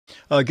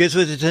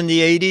GizFiz is in the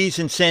 80s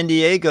in San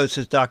Diego,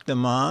 says Dr.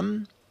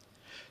 Mom.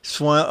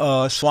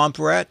 Swamp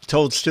Rat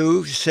told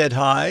Stu, said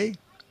hi.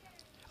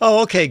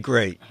 Oh, okay,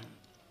 great.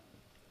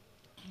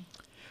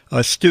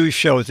 Stu's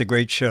show is a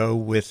great show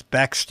with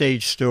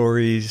backstage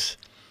stories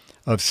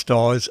of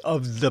stars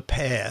of the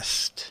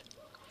past.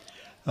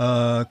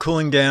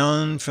 Cooling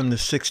down from the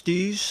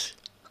 60s.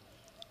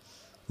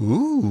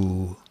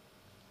 Ooh.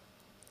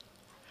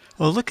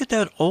 Oh, look at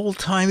that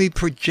old-timey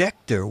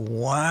projector.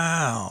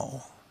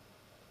 Wow.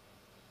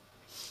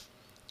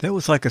 That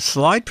was like a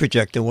slide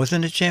projector,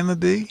 wasn't it, Jamma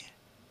B?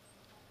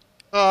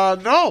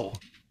 No.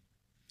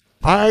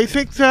 I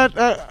think that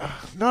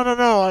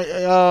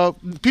no.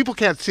 People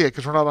can't see it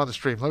because we're not on the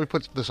stream. Let me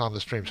put this on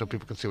the stream so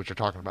people can see what you're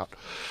talking about.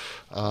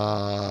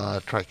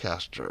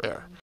 TriCaster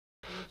there.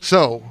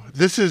 So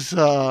this is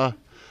where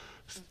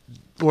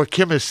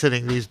Kim is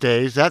sitting these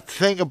days. That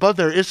thing above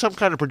there is some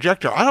kind of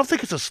projector. I don't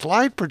think it's a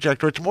slide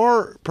projector. It's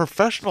more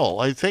professional.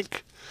 I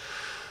think.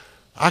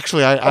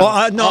 Actually,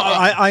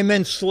 I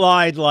meant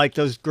slide like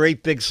those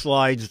great big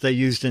slides they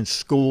used in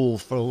school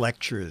for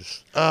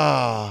lectures.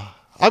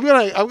 I'm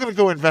gonna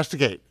go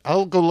investigate.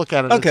 I'll go look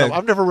at it. Okay.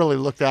 I've never really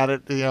looked at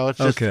it. It's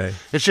just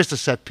It's just a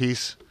set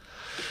piece.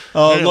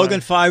 Anyway.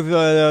 Logan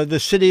 5. The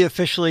city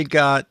officially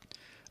got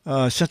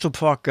Central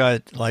Park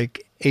got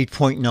like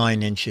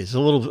 8.9 inches. A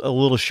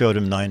little showed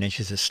him 9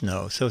 inches of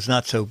snow, so it's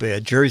not so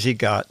bad. Jersey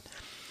got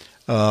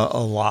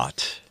a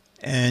lot,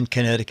 and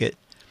Connecticut.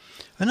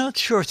 I'm not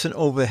sure it's an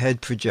overhead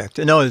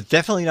projector. No, it's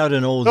definitely not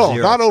an old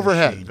Xerox not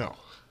overhead. Machine.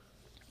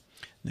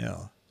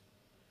 No.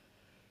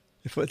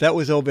 If that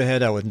was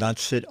overhead, I would not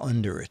sit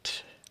under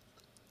it.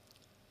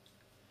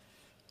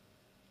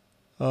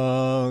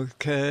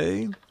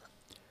 Okay.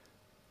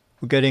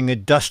 We're getting a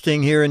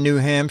dusting here in New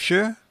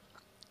Hampshire.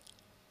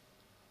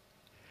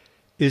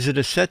 Is it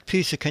a set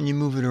piece or can you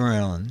move it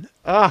around?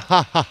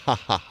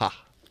 Yeah,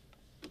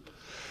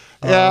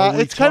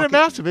 it's kind of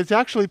massive. It's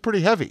actually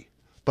pretty heavy.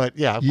 But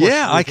yeah, of course,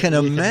 I can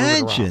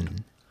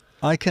imagine.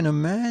 I can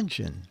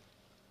imagine.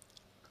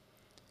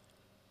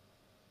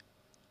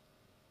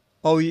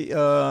 Oh, you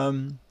know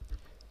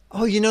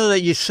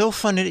that you're so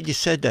funny that you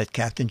said that,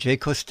 Captain J,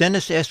 because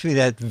Dennis asked me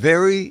that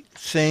very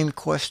same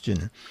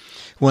question.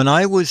 When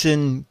I was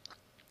in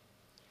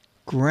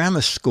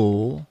grammar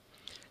school,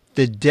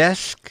 the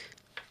desk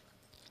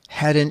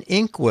had an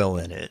inkwell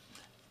in it.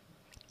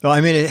 Well,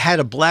 I mean, it had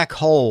a black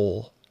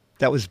hole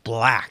that was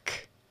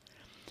black.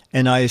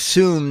 And I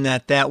assumed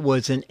that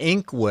was an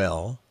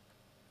inkwell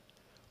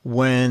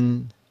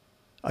when,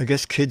 I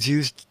guess, kids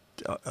used,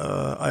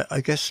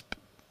 I guess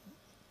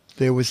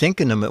there was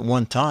ink in them at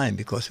one time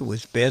because it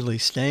was badly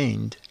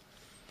stained.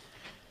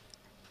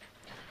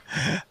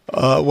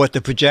 What,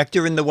 the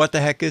projector and what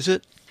the heck is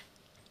it?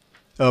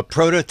 A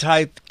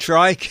prototype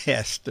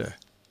TriCaster.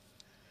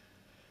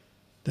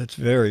 That's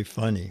very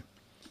funny.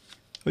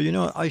 Well, you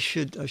know, I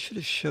should have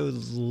showed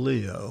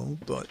Leo,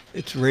 but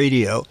it's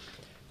radio.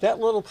 That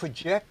little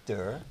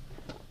projector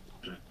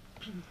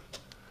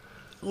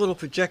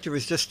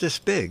is just this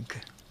big.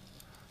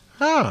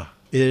 Huh.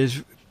 It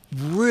is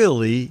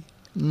really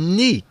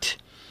neat.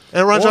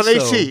 And it runs on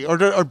AC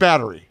or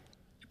battery?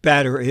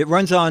 Battery. It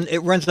runs on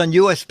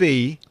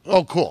USB.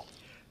 Oh, cool.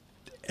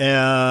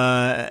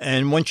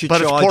 And once you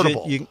charge it's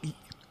portable. it,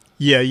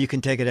 you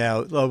can take it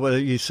out. Well,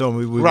 you saw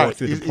me. We walked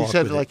through the park. You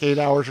said like 8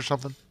 hours or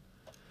something?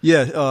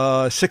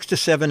 Yeah, 6 to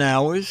 7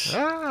 hours.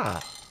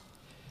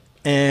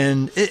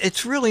 And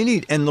it's really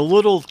neat. And the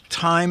little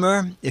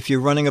timer, if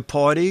you're running a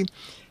party,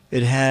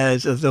 it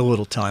has the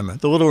little timer.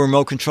 The little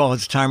remote control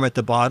has a timer at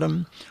the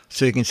bottom,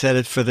 so you can set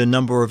it for the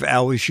number of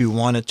hours you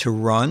want it to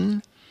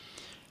run.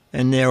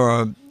 And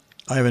I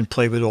haven't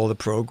played with all the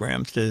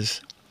programs.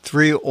 There's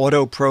 3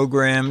 auto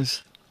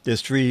programs.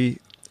 There's 3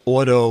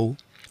 audio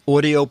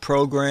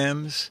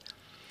programs.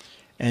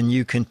 And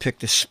you can pick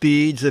the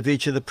speeds of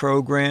each of the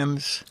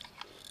programs.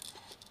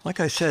 Like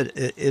I said,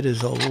 it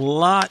is a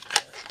lot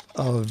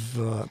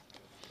of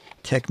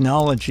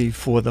technology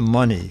for the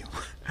money.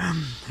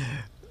 I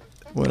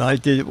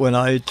just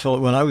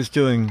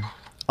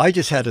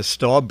had a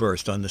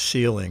starburst on the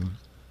ceiling,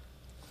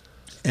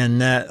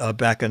 and that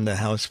back in the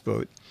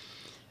houseboat,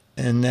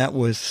 and that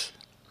was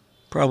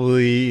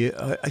probably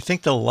I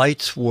think the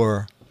lights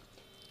were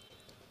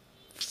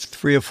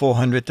 $300 or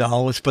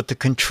 $400, but the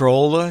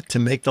controller to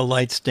make the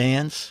lights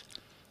dance,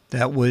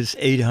 that was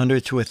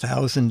 $800 to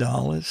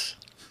 $1,000.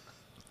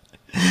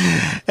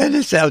 And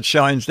this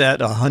outshines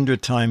that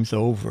 100 times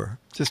over.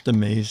 Just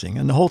amazing.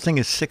 And the whole thing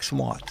is 6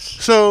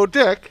 watts. So,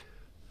 Dick.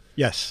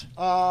 Yes.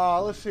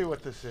 Let's see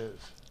what this is.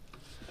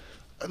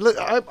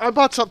 I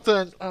bought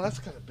something. Oh, that's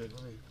kind of big.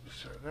 Let me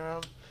turn it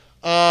around.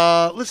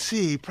 Let's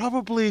see.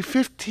 Probably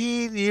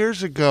 15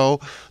 years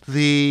ago,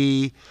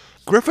 the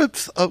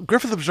Griffith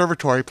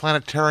Observatory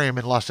Planetarium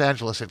in Los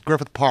Angeles at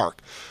Griffith Park.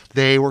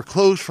 They were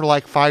closed for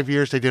like 5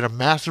 years. They did a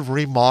massive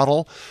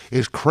remodel. It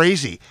was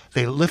crazy.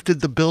 They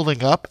lifted the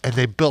building up and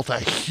they built a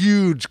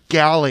huge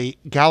gallery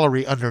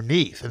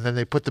underneath. And then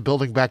they put the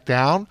building back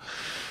down.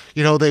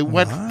 You know, they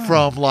went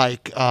from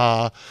like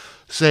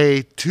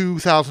say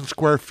 2,000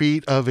 square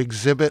feet of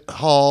exhibit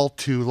hall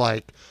to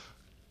like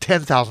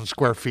 10,000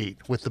 square feet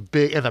with the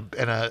big and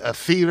a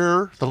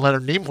theater, the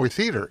Leonard Nimoy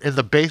Theater in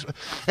the basement.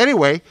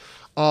 Anyway,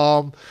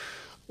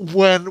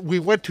 when we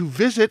went to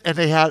visit, and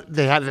they had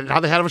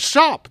a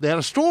shop, they had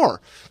a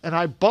store, and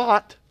I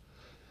bought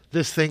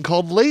this thing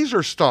called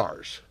Laser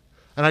Stars.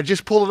 And I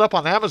just pulled it up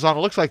on Amazon.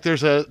 It looks like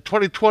there's a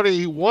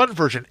 2021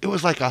 version. It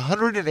was like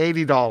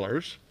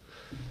 $180.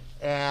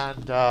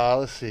 And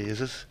let's see,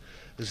 is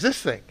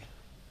this thing?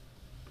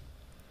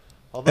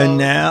 Although, And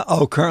now,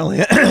 currently.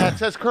 yeah, it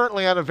says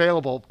currently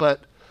unavailable,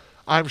 but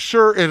I'm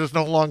sure it is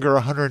no longer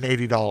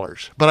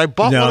 $180. But I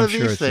bought one of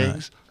these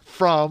things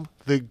from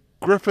the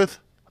Griffith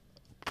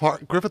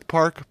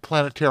Park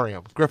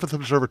Planetarium, Griffith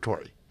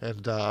Observatory,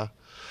 and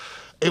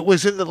it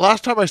was in the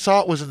last time I saw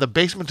it was in the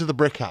basement of the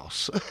brick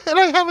house, and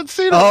I haven't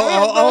seen it.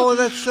 Oh,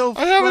 that's so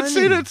funny. I haven't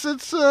seen it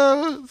since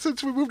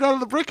we moved out of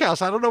the brick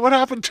house. I don't know what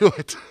happened to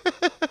it.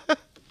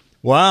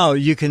 Wow,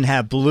 you can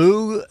have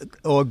blue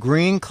or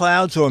green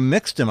clouds or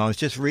mix them. I was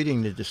just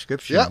reading the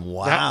description. Yep,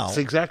 wow, that's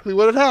exactly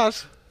what it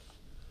has.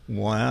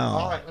 Wow.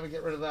 All right, let me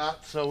get rid of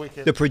that so we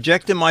can. The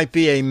projector might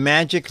be a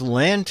magic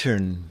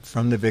lantern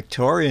from the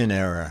Victorian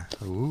era.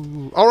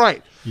 Ooh. All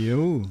right.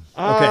 Okay.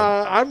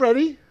 I'm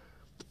ready.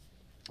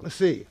 Let's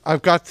see.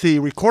 I've got the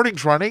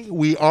recordings running.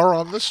 We are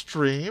on the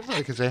stream.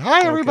 I can say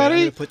hi, everybody.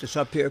 I'm going to put this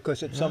up here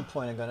because at some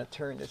point I'm going to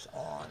turn this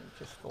on.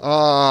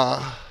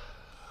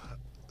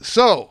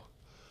 So,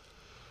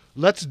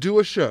 let's do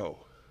a show.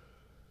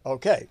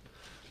 Okay.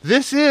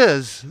 This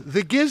is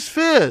the Giz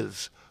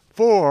Fiz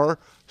for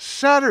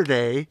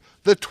Saturday,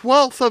 the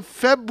 12th of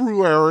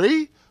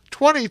February,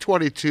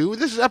 2022.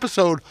 This is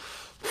episode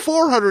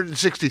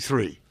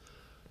 463.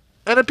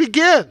 And it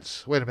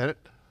begins. Wait a minute.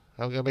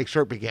 I'm going to make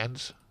sure it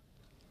begins.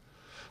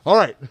 All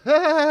right.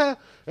 And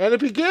it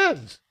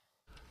begins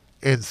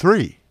in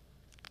 3,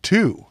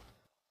 2.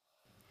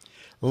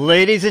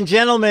 Ladies and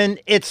gentlemen,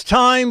 it's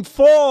time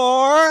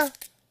for...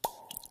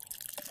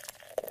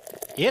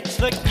 It's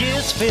the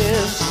Giz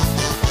Fiz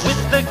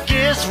with the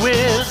Giz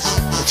Wiz.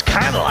 It's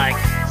kind of like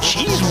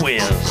Cheese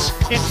Whiz.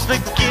 It's the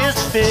Giz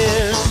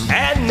Fiz.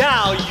 And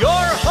now your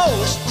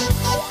host,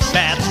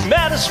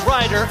 mathematics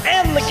writer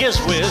and the Giz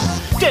Wiz,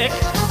 Dick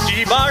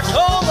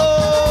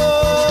DeBartolo.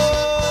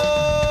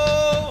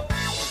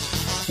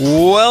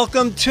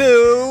 Welcome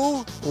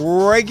to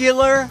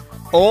regular,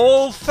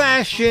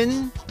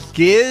 old-fashioned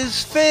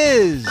Giz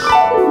Fiz. Ooh,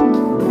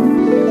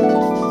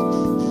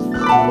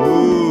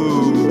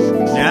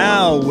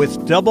 now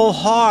with double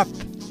harp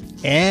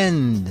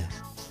and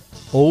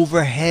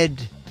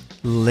overhead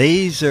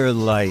laser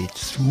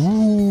lights.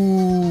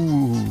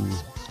 Ooh.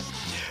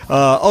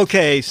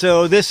 Okay,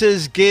 so this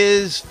is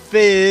Giz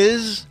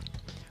Fiz.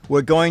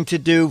 We're going to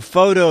do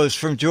photos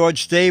from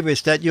George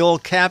Davis that you'll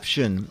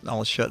caption.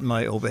 I'll shut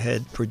my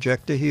overhead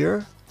projector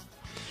here.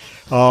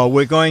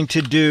 We're going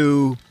to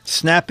do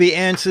snappy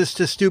answers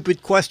to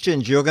stupid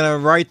questions. You're going to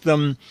write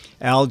them.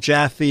 Al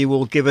Jaffe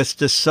will give us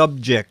the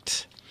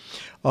subject.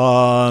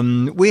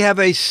 We have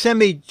a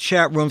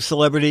semi-chat room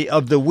celebrity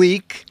of the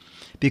week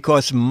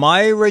because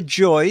Myra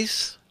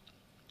Joyce,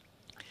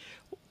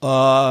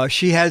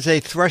 she has a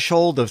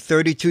threshold of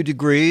 32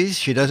 degrees.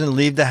 She doesn't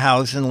leave the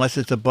house unless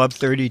it's above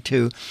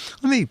 32.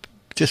 Let me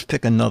just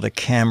pick another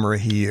camera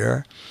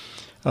here.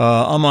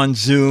 I'm on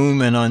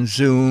Zoom, and on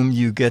Zoom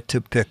you get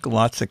to pick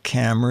lots of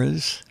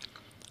cameras.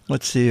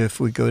 Let's see if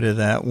we go to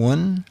that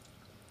one.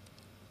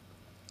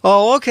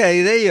 Oh,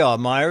 okay, there you are,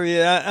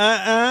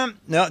 Myra.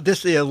 No,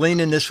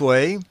 leaning this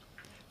way.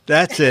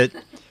 That's it.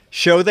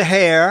 Show the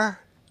hair.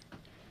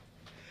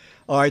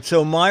 All right,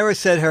 so Myra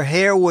said her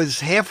hair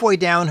was halfway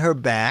down her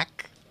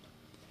back,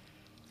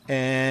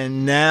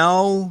 and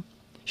now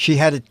she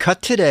had it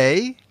cut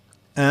today.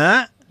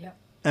 Yep.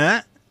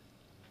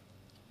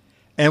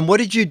 And what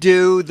did you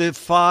do the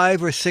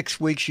 5 or 6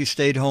 weeks you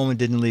stayed home and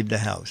didn't leave the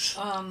house?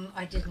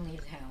 I didn't leave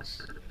the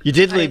house. You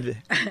did leave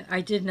I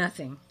did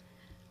nothing.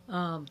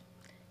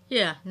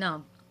 Yeah,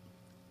 no,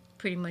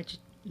 pretty much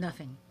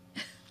nothing.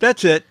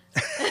 That's it.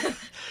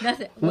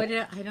 Nothing.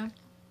 I don't.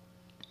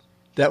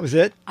 That was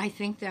it? I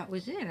think that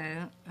was it.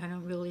 I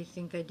don't really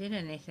think I did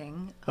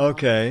anything.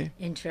 Okay.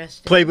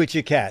 Interesting. Played with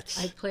your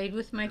cats. I played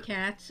with my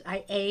cats.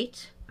 I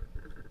ate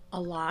a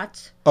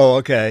lot. Oh,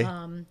 okay.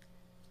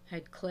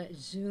 Had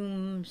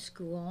Zoom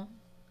school.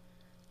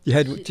 You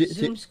had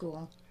Zoom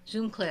school.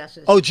 Zoom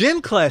classes. Oh,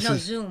 gym classes. No,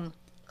 Zoom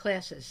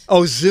classes.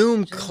 Oh,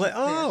 Zoom class.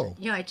 Oh.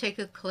 Yeah, I take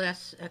a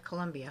class at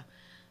Columbia.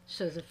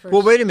 So the first.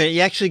 Well, wait a minute.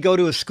 You actually go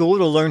to a school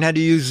to learn how to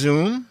use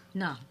Zoom?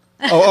 No.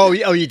 Oh,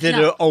 you did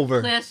no, it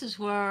over. Classes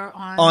were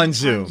on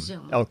Zoom. On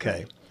Zoom.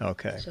 Okay, right.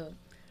 Okay. So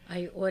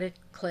I ordered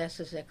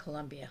classes at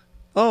Columbia.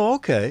 Oh,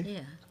 okay. Yeah.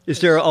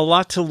 Is there a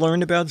lot to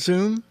learn about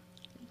Zoom?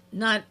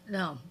 No.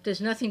 There's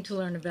nothing to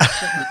learn about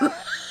Zoom.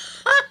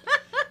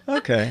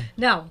 Okay.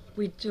 No,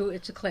 we do.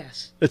 It's a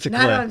class. It's a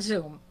not class. on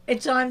Zoom.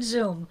 It's on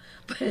Zoom,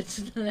 but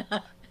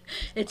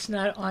it's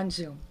not on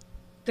Zoom.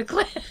 The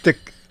class.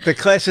 The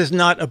class is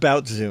not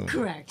about Zoom.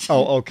 Correct.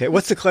 Oh, okay.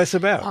 What's the class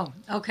about?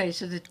 Oh, okay.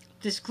 So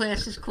This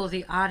class is called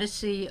The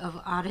Odyssey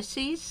of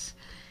Odysseys,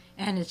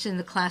 and it's in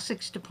the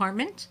classics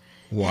department.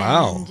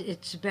 Wow. And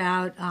it's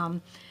about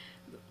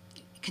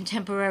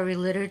contemporary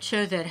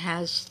literature that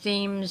has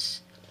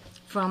themes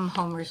from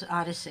Homer's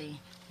Odyssey.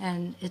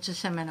 And it's a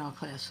seminar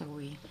class, so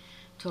we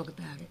talk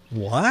about it.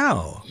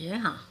 Wow.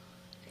 Yeah.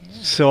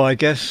 So I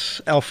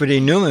guess Alfred E.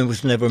 Newman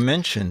was never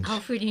mentioned.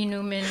 Alfred E.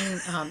 Newman,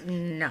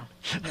 no.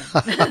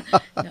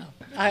 No.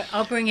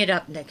 I'll bring it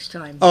up next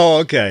time. Oh,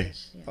 okay.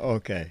 Yeah.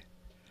 Okay.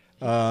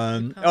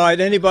 All right.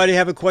 Anybody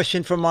have a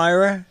question for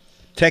Myra?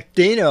 Tech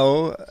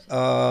Dino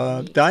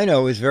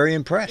is very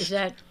impressed. Is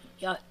that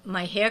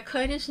my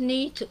haircut is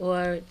neat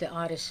or the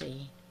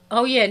Odyssey?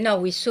 Oh, yeah. No,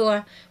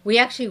 we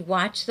actually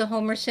watched the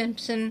Homer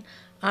Simpson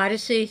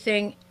Odyssey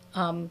thing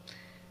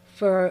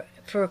for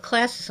a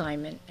class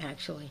assignment,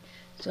 actually.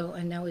 So,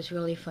 and that was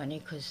really funny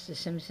because the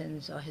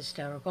Simpsons are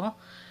hysterical.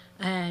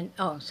 And,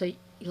 so you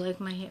like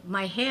my hair?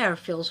 My hair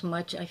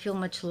I feel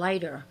much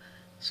lighter.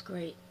 It's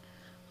great.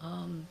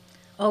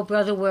 Oh,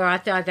 Brother, Where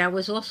Art Thou? That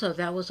was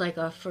like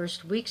our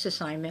first week's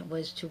assignment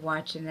was to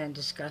watch and then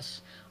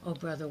discuss, Oh,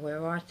 Brother,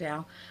 Where Art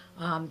Thou?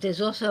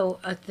 There's also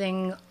a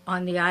thing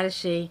on the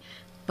Odyssey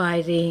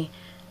by the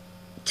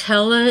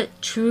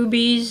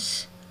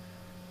Teletrubies,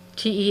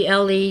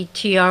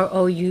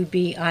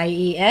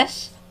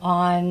 Teletroubies,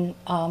 on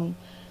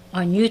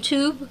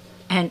YouTube,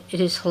 and it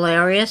is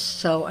hilarious,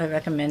 so I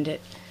recommend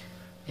it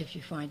if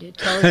you find it.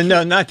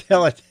 No, not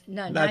Teletubbies.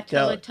 No, not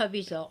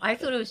Teletubbies, though. I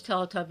thought it was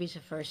Teletubbies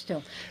at first,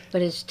 too.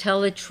 But it's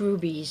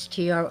Teletrubies,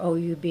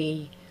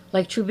 Troub,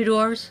 like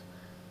troubadours.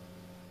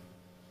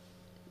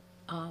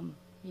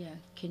 Yeah,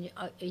 can you?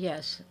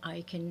 Yes,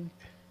 I can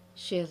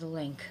share the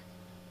link.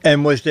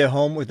 And was there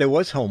homework? There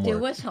was homework. There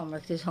was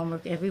homework. There's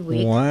homework every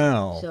week.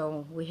 Wow.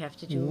 So we have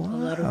to do a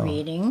lot of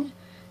reading,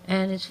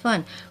 and it's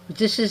fun.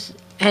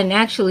 And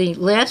actually,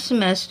 last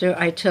semester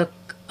I took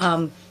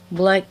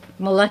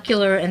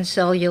molecular and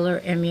cellular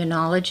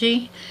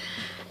immunology,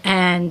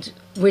 and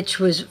which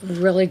was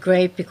really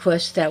great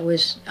because I'm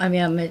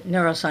a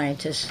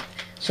neuroscientist,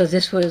 so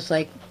this was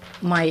like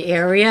my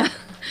area.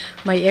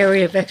 My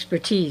area of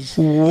expertise.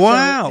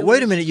 Wow.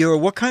 Wait a minute. You're a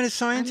what kind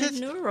of I'm a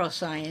scientist?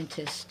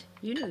 neuroscientist.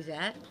 You knew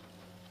that.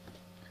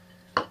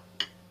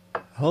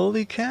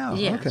 Holy cow.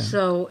 Yeah. Okay.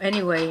 So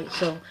anyway,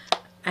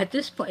 at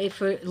this point,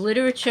 for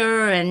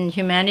literature and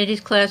humanities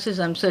classes,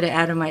 I'm sort of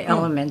out of my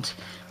element.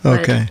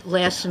 But Okay.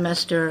 last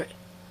semester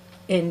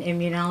in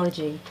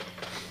immunology,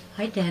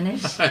 hi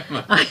Dennis.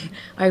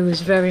 I was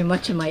very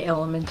much in my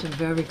element and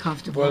very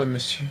comfortable. Voilà,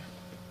 monsieur.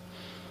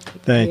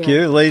 Thank Yeah.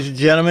 you. Ladies and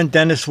gentlemen,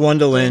 Dennis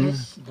Wonderland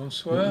Dennis,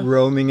 Bonsoir.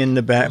 roaming in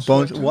the back.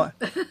 Bonsoir, What?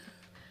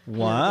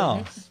 Wow.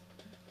 Dennis.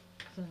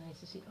 So nice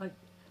to see.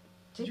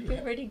 Dick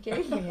already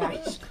gave me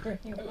ice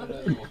cream.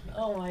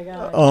 Oh my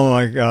god. Oh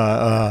my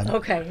God.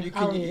 Okay,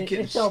 I'll eat it.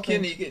 It's open.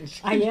 skinny, getting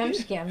I skinny. am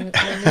skinny.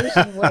 I'm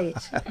losing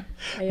weight.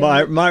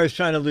 Myra's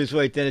trying to lose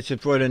weight. Dennis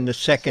had brought in the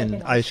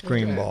second ice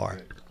cream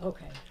bar.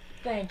 Okay.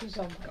 Thank you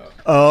so much.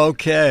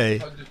 Okay.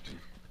 Pas du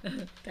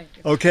tout. Thank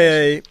you.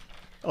 Okay.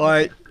 All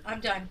right. I'm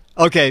done.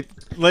 Okay.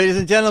 Ladies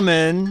and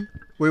gentlemen,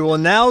 we will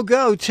now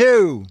go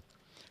to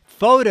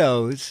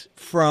photos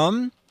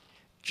from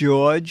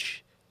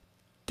George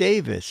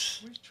Davis.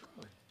 Where's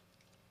Charlie?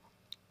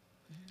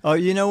 Oh,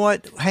 you know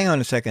what? Hang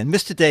on a second.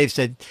 Mr. Dave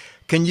said,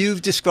 can you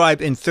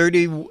describe in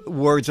 30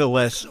 words or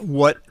less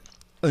what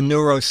a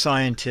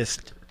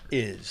neuroscientist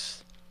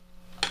is?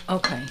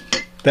 Okay.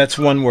 That's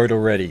one word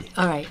already.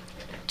 All right.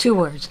 2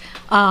 words.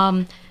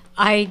 When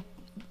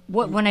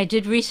I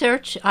did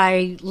research,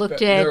 I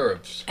looked at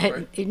Nerves,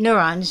 right?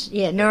 neurons.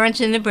 Yeah, neurons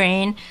in the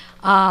brain.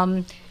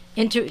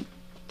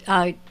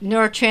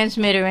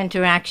 Neurotransmitter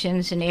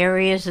interactions in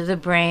areas of the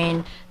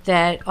brain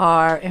that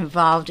are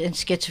involved in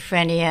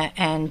schizophrenia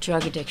and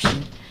drug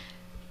addiction.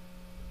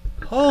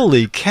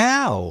 Holy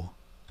cow.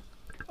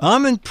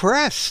 I'm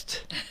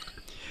impressed.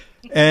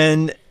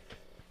 And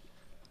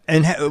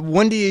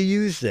when do you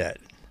use that?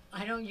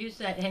 I don't use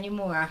that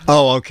anymore.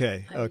 Oh,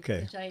 okay.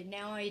 Okay.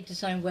 Now I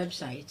design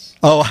websites.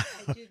 Oh, I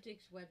do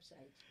Dick's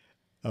websites.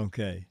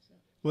 okay.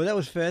 Well, that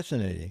was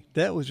fascinating.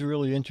 That was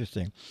really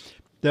interesting.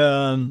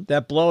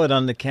 That blow-it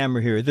on the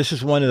camera here, this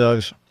is one of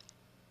those,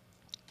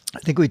 I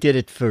think we did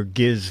it for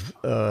Giz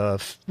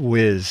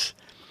Wiz.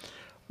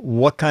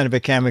 What kind of a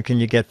camera can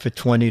you get for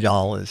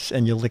 $20?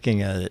 And you're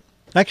looking at it.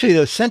 Actually,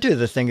 the center of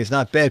the thing is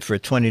not bad for a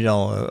 $20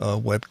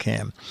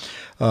 webcam.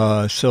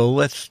 So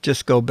let's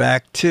just go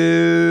back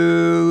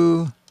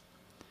to...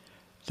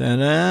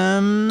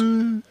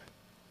 There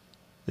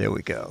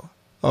we go.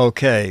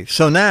 Okay,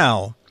 so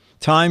now,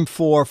 time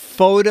for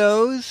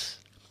photos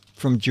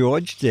from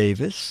George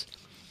Davis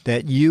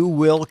that you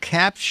will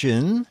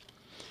caption.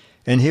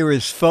 And here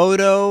is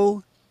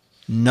photo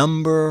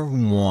number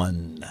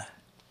 1.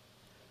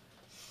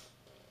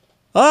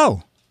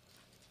 Oh,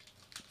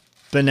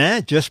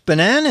 just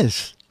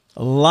bananas.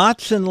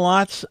 Lots and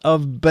lots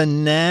of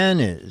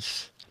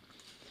bananas.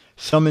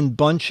 Some in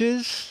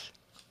bunches.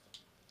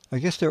 I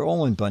guess they're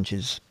all in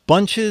bunches.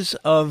 Bunches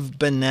of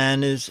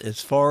bananas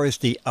as far as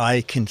the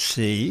eye can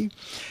see.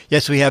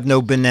 Yes, we have no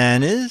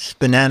bananas.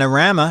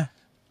 Bananarama.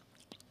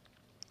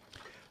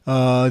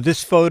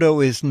 This photo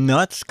is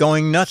nuts.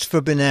 Going nuts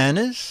for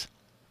bananas.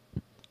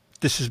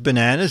 This is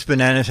bananas.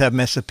 Bananas have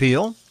mass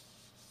appeal.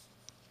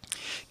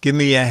 Give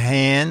me a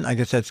hand. I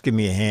guess that's give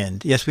me a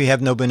hand. Yes, we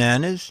have no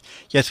bananas.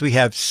 Yes, we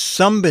have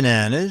some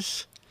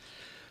bananas.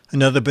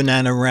 Another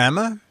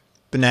bananarama.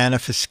 Banana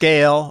for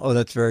scale. Oh,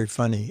 that's very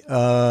funny.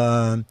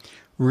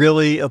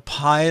 Really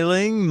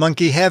appealing.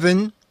 Monkey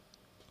heaven.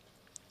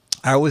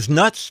 I was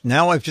nuts.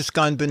 Now I've just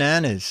gone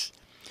bananas.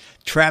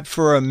 Trap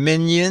for a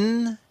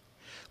minion.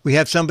 We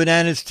have some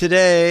bananas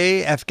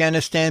today.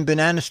 Afghanistan,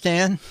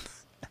 Bananistan.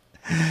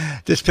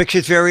 This picture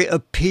is very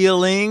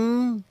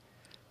appealing.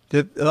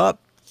 They're going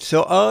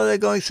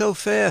so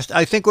fast.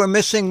 I think we're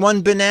missing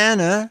one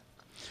banana.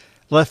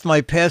 Left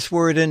my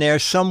password in there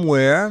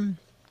somewhere.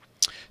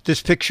 This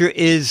picture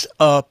is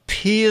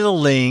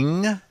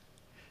appealing.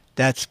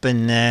 That's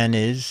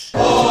bananas.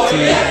 Oh,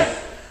 yeah.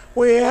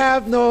 We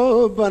have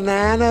no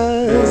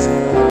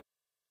bananas.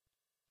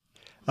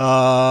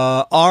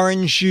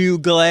 Orange, you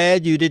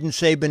glad you didn't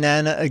say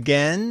banana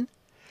again?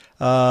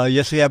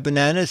 Yes, we have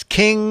bananas.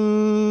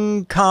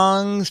 King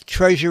Kong's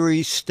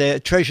treasure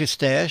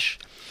stash.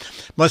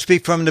 Must be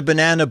from the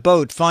banana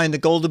boat. Find the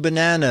golden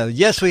banana.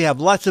 Yes, we have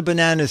lots of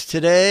bananas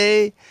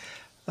today.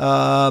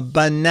 Banana.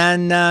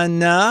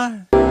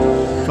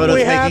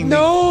 We have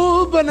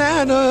no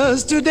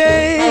bananas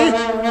today.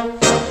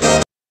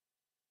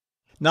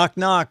 Knock,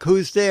 knock.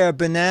 Who's there?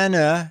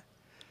 Banana.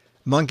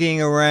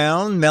 Monkeying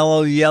around.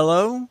 Mellow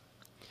yellow.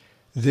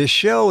 This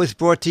show is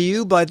brought to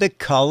you by the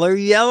color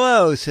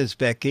yellow, says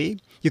Becky.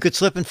 You could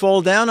slip and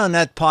fall down on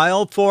that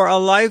pile for a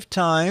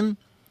lifetime.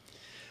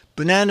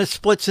 Banana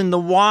splits in the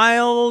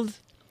wild.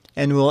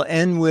 And we'll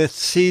end with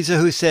Caesar,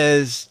 who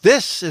says,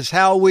 this is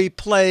how we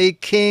play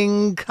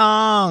King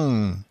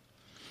Kong.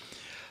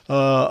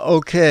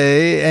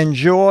 Okay, and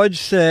George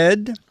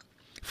said,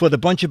 for the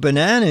bunch of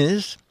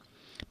bananas,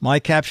 my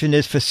caption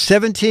is, for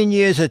 17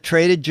 years at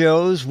Trader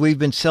Joe's, we've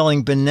been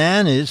selling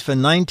bananas for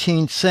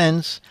 19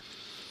 cents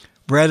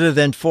rather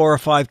than 4 or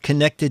 5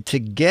 connected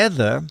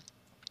together.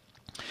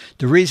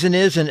 The reason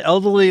is an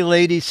elderly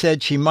lady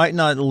said she might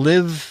not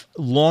live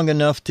long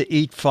enough to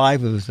eat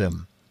 5 of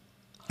them.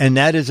 And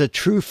that is a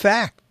true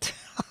fact.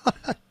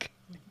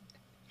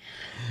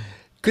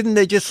 Couldn't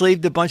they just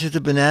leave the bunches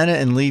of banana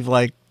and leave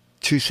like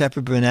 2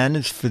 separate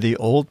bananas for the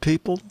old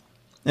people?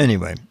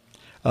 Anyway.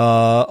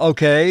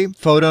 Okay,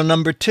 photo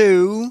number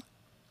 2.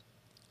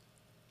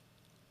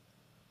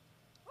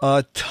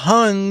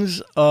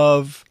 Tons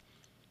of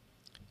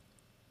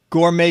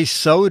gourmet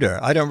soda.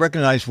 I don't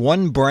recognize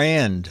one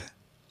brand.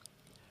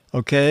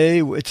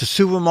 Okay, it's a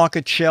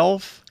supermarket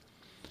shelf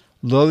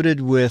loaded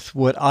with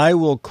what I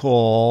will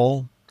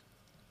call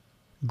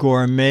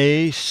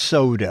gourmet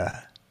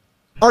soda.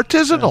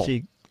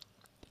 Artisanal.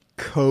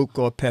 Coke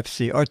or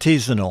Pepsi.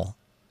 Artisanal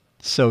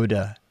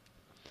soda.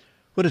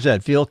 What is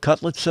that? Veal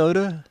cutlet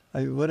soda?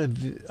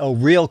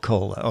 Real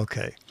cola.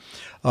 Okay.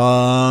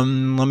 Let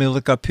me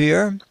look up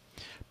here.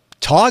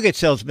 Target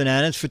sells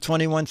bananas for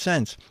 21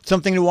 cents.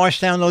 Something to wash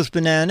down those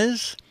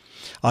bananas.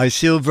 I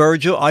see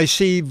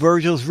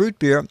Virgil's root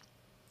beer.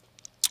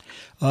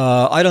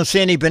 I don't see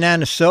any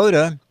banana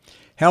soda.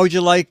 How would you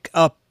like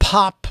a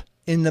pop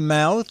in the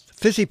mouth?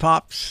 Fizzy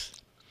pops.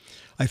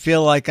 I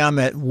feel like I'm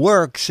at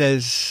work,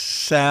 says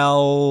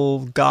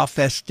Sal Goff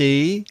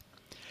SD.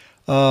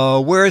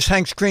 Where's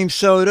Hank's cream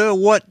soda?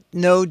 What?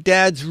 No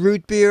Dad's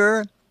root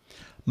beer?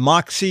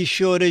 Moxie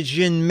shortage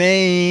in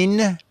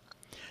Maine.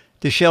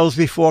 The shelves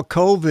before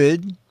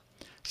COVID.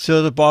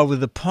 Soda bar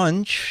with a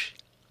punch.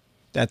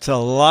 That's a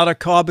lot of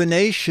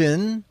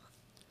carbonation.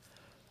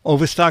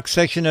 Overstock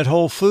section at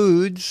Whole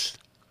Foods.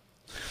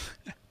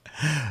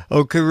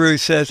 Okaru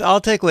says,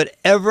 I'll take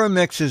whatever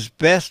mixes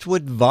best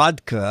with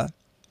vodka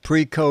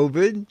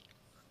pre-COVID.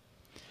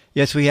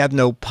 Yes, we have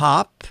no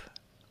pop.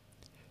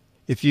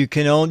 If you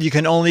can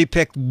only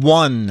pick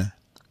one.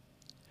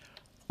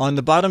 On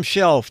the bottom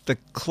shelf, the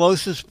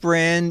closest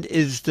brand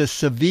is the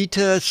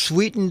Savita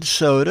sweetened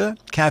soda,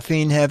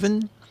 Caffeine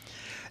Heaven.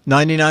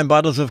 99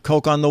 bottles of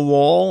Coke on the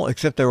wall,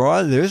 except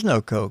there's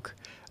no Coke.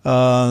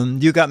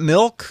 You got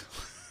milk?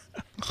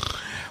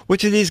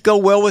 Which of these go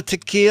well with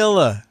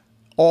tequila?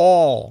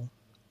 All.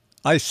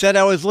 I said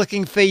I was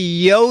looking for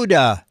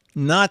Yoda,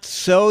 not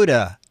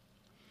soda.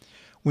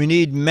 We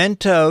need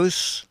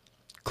Mentos.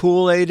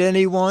 Kool-Aid,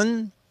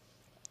 anyone?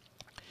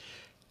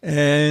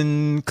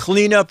 And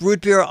clean up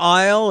root beer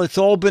aisle. It's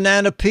all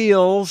banana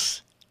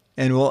peels.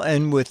 And we'll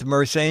end with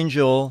Merce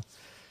Angel.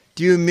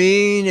 Do you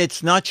mean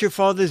it's not your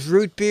father's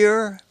root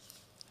beer?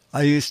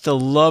 I used to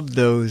love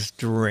those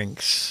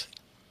drinks.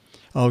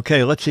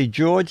 Okay, let's see.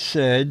 George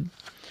said,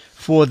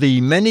 for the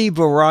many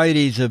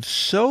varieties of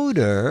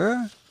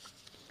soda,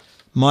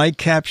 my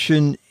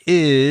caption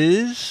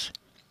is,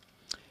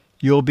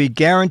 you'll be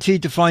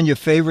guaranteed to find your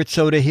favorite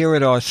soda here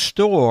at our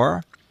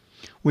store.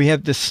 We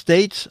have the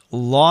state's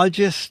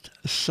largest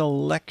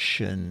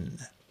selection.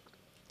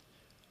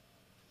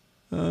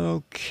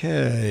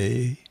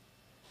 Okay.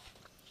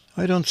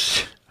 I don't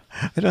see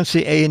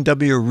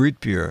A&W root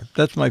beer.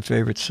 That's my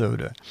favorite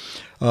soda.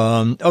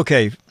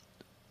 Okay.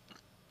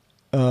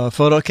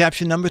 Photo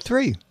caption number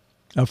 3.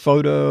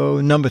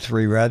 Photo number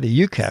 3, rather.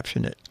 You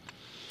caption it.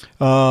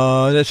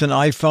 There's an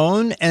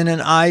iPhone and an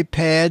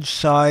iPad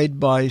side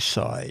by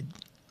side.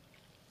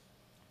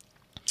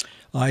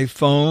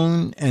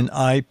 iPhone and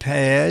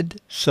iPad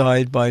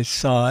side by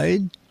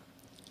side.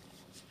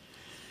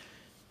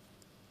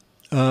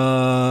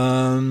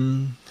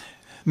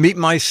 Meet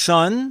my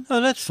son. Oh,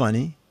 that's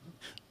funny.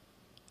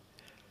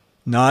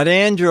 Not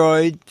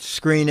Android.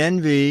 Screen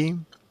envy.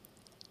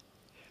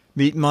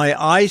 Meet my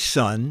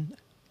iSon.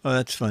 Oh,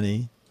 that's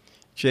funny.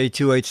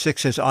 J286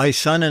 says, I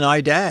son and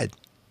I dad.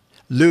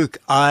 Luke,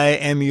 I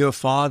am your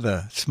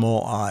father.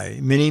 Small I.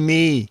 Mini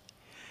me.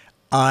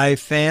 I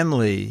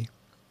family.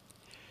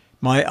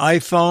 My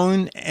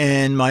iPhone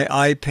and my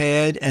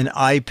iPad and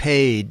I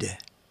paid.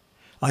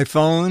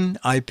 iPhone,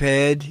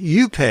 iPad,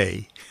 you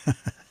pay.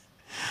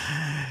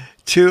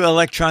 2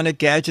 electronic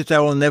gadgets I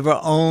will never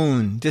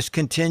own.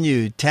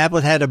 Discontinued.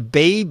 Tablet had a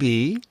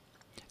baby.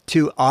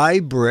 2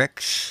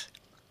 iBricks.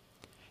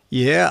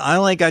 Yeah, I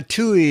only got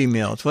 2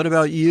 emails. What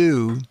about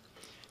you?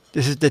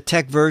 This is the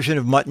tech version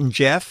of Mutt and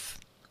Jeff.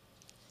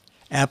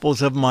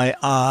 Apples of my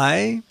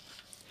eye.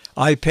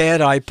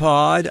 iPad,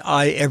 iPod,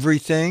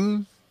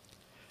 everything.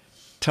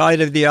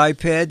 Tired of the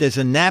iPad. There's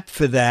a nap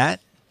for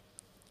that.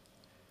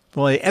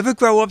 Will I ever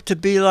grow up to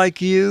be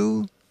like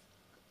you?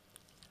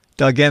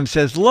 Doug M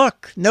says,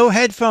 look, no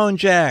headphone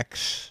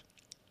jacks.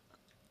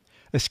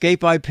 Escape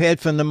iPad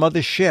from the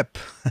mothership.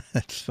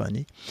 That's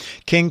funny.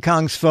 King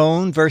Kong's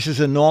phone versus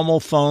a normal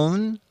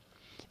phone.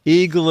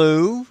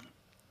 Igloo.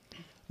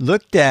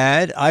 Look,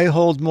 Dad, I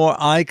hold more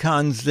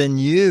icons than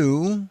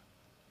you.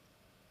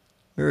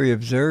 Very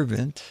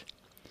observant.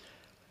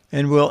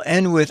 And we'll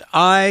end with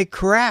I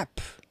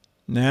crap.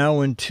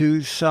 Now in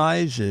 2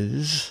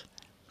 sizes.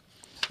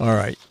 All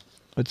right,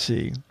 let's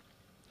see.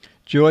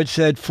 George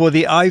said, for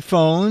the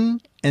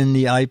iPhone and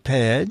the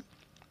iPad,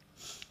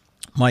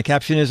 my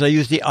caption is, I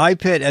use the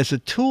iPad as a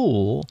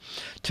tool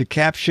to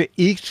capture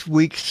each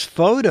week's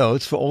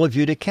photos for all of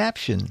you to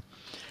caption.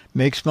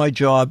 Makes my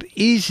job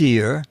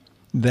easier,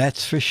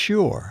 that's for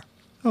sure.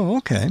 Oh,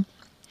 okay.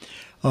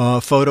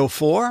 Photo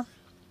 4.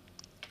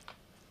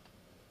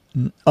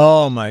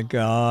 Oh, my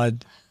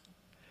God.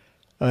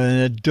 An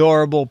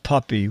adorable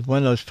puppy. One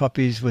of those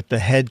puppies with the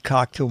head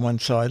cocked to one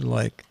side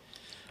like,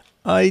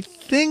 I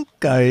think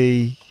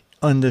I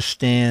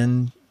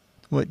understand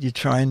what you're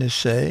trying to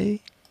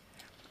say.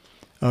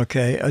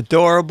 Okay,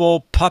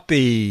 adorable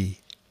puppy.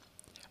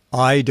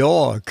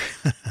 Dog.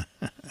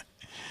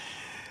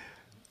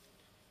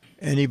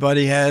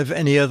 Anybody have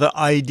any other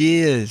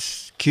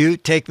ideas?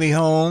 Cute, take me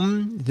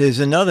home. There's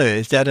another.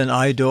 Is that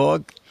an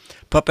dog?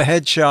 Puppa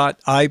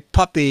headshot,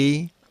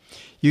 puppy.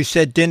 You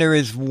said dinner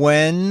is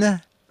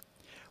when?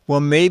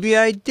 Well, maybe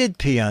I did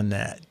pee on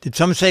that. Did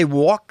someone say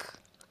walk?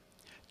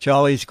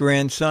 Charlie's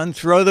grandson.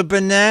 Throw the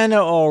banana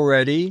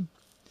already.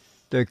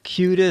 The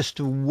cutest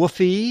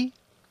woofy.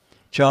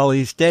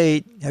 Charlie's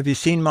date. Have you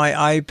seen my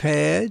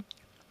iPad?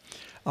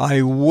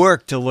 I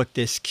work to look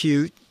this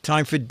cute.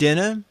 Time for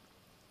dinner.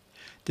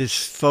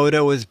 This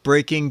photo is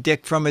breaking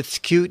Dick from its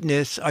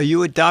cuteness. Are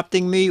you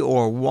adopting me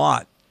or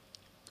what?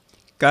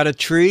 Got a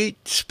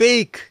treat?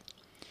 Speak.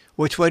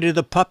 Which way to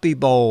the puppy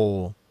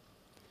bowl?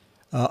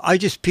 I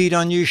just peed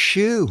on your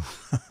shoe.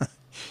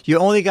 You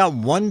only got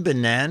 1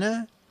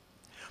 banana?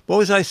 What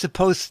was I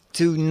supposed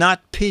to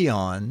not pee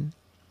on?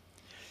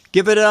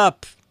 Give it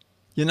up.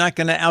 You're not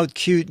going to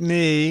out-cute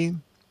me.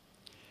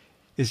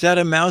 Is that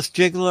a mouse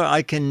jiggler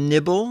I can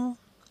nibble?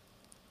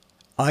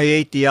 I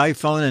ate the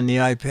iPhone and the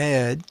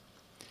iPad.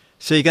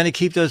 So you're going to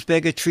keep those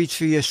bag of treats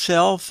for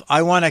yourself?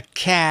 I want a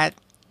cat.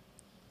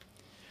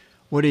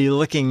 What are you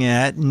looking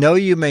at? No,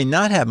 you may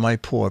not have my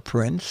paw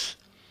prints.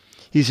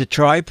 He's a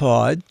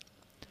tripod.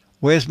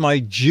 Where's my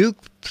juice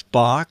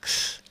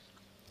box?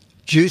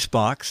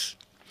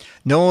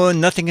 No,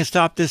 nothing can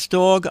stop this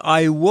dog.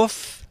 I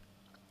woof.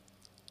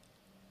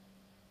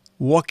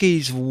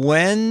 Wookies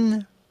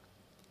when?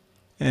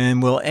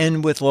 And we'll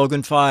end with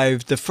Logan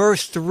 5. The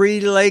first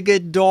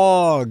 3-legged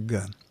dog.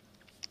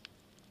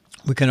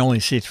 We can only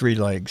see 3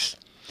 legs.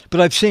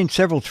 But I've seen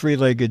several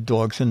 3-legged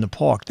dogs in the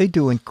park. They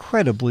do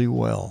incredibly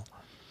well.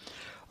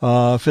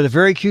 For the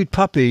very cute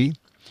puppy,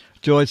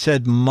 George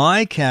said,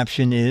 my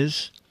caption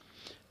is,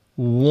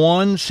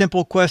 1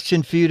 simple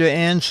question for you to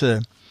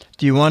answer.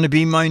 Do you want to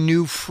be my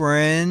new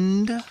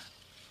friend?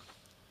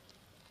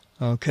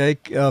 Okay,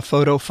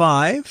 photo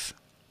 5.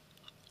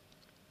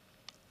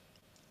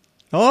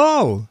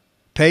 Oh,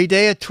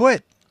 payday at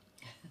TWiT.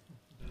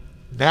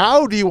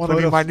 Now do you want to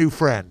be my new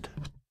friend?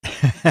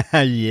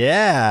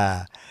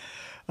 Yeah.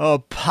 Oh,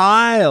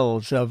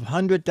 piles of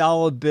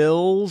 $100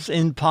 bills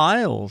in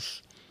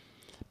piles.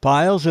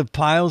 Piles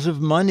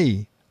of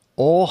money.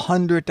 All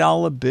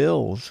 $100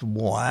 bills.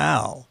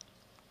 Wow.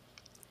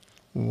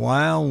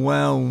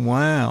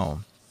 Wow.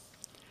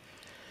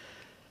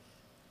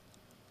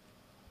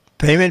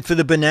 Payment for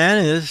the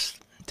bananas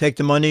Take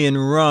the money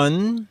and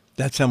run.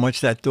 That's how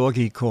much that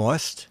doggy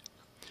cost.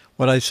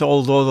 What I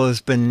sold all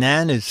those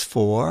bananas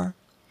for.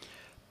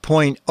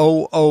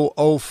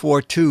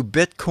 0.00042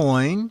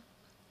 Bitcoin.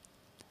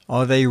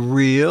 Are they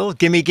real?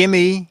 Gimme,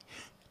 gimme.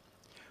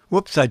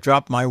 Whoops, I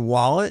dropped my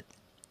wallet.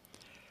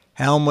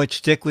 How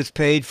much Dick was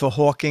paid for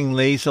Hawking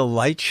Laser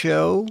Light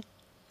Show.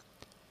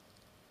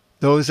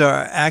 Those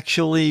are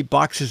actually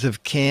boxes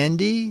of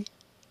candy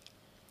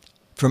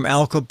from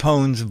Al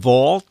Capone's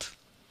vault.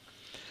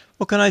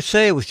 What can I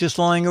say? It was just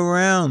lying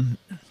around.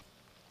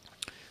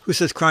 Who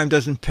says crime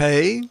doesn't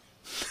pay?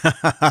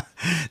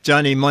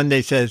 Johnny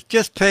Monday says,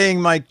 just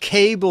paying my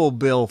cable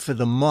bill for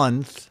the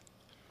month.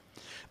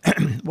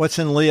 What's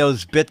in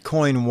Leo's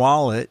Bitcoin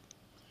wallet?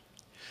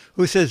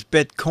 Who says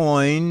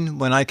Bitcoin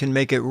when I can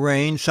make it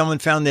rain? Someone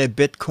found their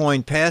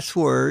Bitcoin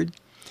password.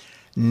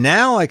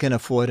 Now I can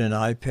afford an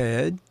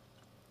iPad.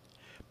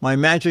 My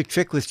magic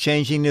trick was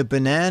changing the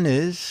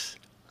bananas.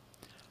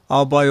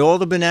 I'll buy all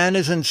the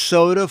bananas and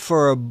soda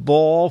for a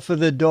ball for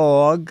the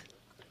dog.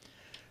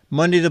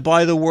 Money to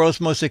buy the world's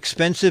most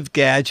expensive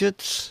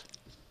gadgets.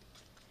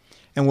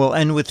 And we'll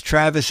end with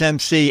Travis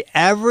MC.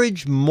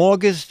 Average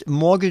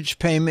mortgage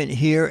payment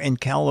here in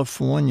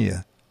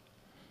California.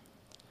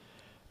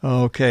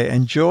 Okay,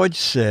 and George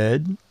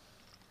said,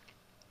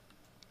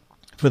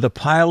 for the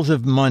piles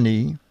of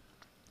money,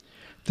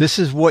 this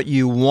is what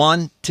you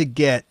want to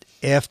get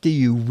after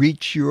you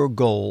reach your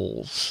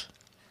goals.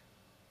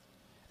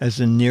 As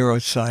a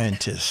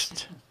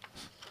neuroscientist.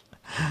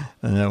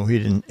 No, he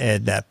didn't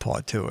add that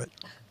part to it.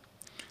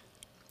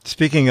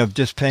 Speaking of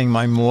just paying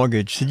my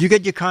mortgage, did you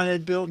get your Con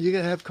Ed bill? You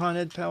have Con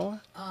Ed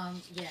power?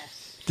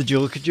 Yes. Did you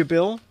look at your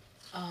bill?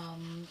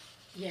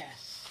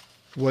 Yes.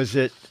 Was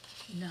it?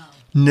 No.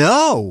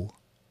 No.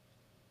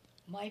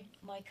 My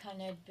Con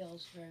Ed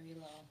bill's very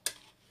low.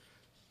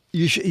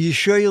 You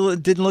sure you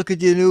didn't look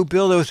at your new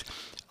bill?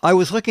 I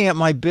was looking at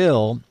my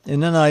bill,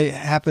 and then I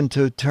happened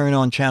to turn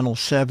on Channel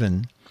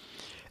 7,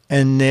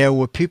 and there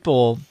were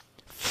people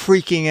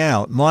freaking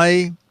out.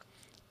 My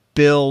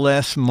bill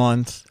last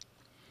month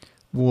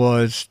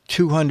was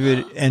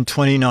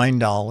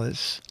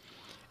 $229,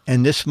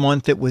 and this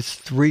month it was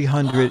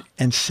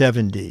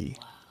 $370.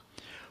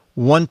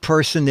 One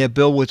person, their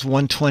bill was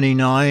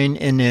 $129,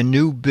 and their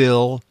new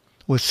bill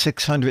was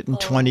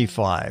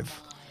 $625.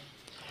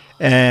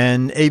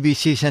 And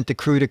ABC sent the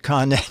crew to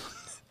Con Ed,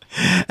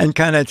 and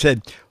Con Ed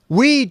said,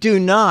 "We do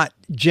not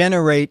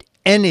generate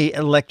any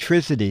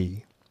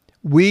electricity.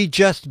 We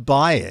just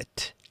buy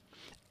it."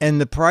 And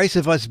the price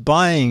of us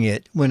buying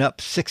it went up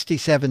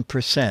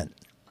 67%.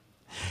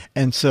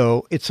 And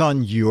so it's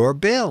on your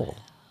bill.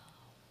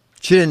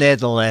 She didn't add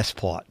the last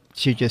part.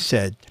 She just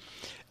said,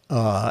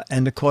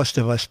 and the cost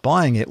of us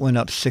buying it went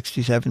up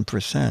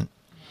 67%.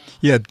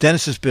 Yeah,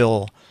 Dennis's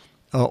bill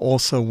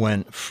also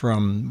went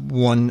from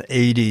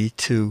 180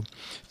 to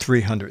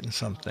 300 and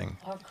something.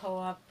 Our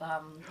co-op,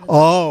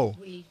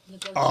 we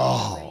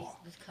negotiated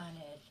with Con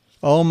Ed.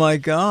 Oh my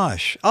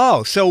gosh.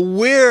 Oh, so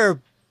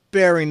we're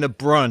bearing the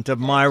brunt of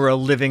Myra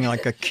living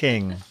like a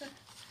king.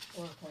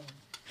 Or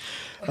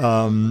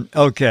queen.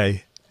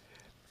 Okay.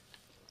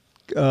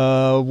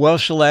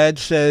 Welsh lad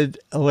said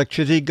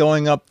electricity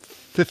going up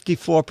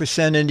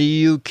 54% in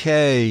the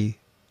UK.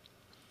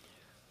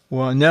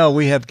 Well, no,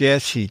 we have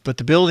gas heat, but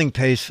the building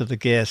pays for the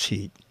gas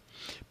heat.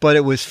 But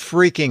it was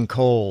freaking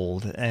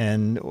cold,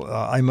 and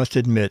I must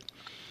admit,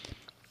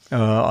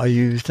 I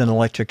used an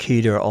electric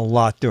heater a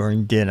lot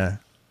during dinner.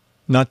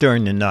 Not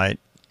during the night,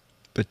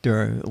 but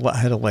I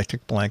had an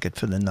electric blanket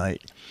for the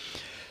night.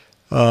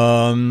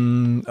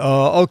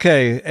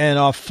 Okay, and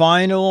our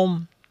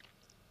final...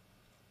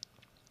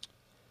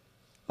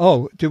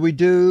 Oh, did we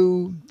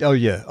do... Oh,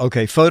 yeah.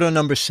 Okay, photo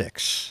number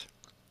 6.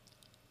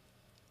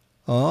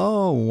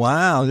 Oh,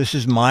 wow. This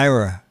is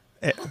Myra,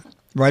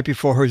 right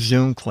before her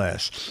Zoom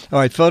class. All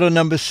right, photo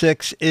number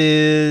 6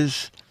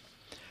 is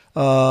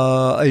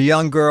a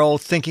young girl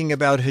thinking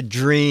about her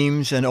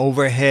dreams and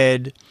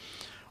overhead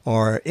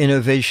or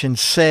innovation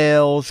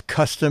sales,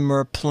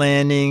 customer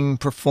planning,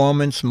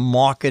 performance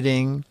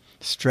marketing,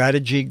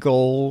 strategy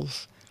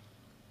goals,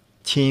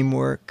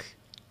 teamwork.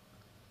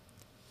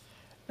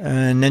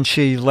 And then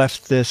she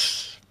left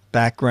this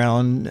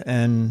background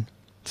and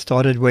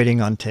started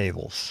waiting on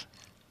tables.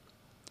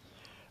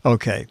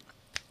 Okay.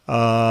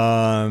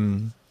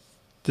 The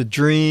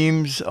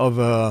dreams of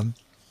a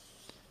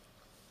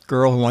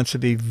girl who wants to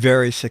be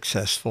very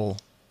successful.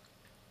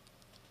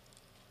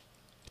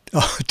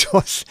 Oh,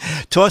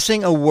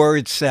 tossing a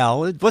word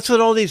salad. What's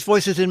with all these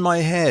voices in my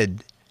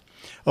head?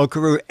 Oh,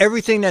 Carew,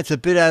 everything that's a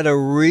bit out of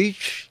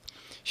reach.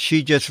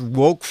 She just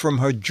woke from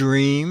her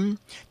dream.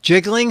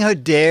 Jiggling her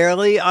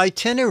daily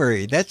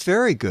itinerary. That's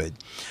very good.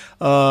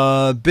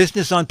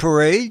 Business on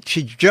parade.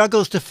 She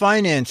juggles the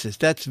finances.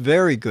 That's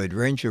very good.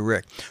 Ranger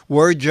Rick.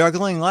 Word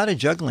juggling. A lot of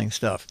juggling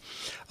stuff.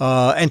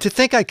 And to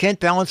think I can't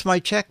balance my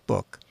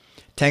checkbook.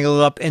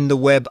 Tangled up in the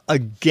web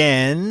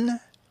again.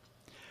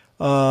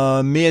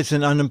 Me as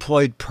an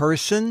unemployed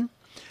person.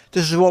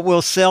 This is what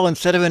we'll sell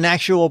instead of an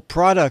actual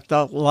product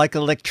like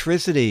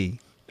electricity.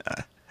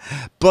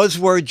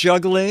 Buzzword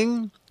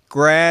juggling.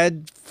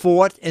 grad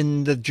fought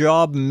in the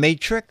job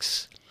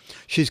matrix.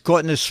 She's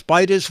caught in a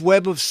spider's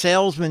web of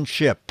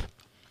salesmanship.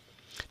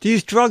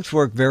 These drugs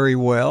work very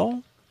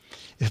well.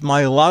 If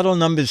my lotto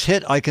numbers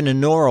hit, I can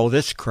ignore all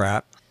this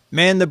crap.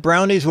 Man, the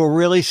brownies were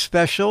really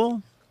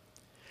special.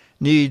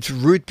 Needs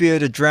root beer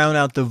to drown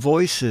out the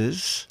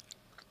voices.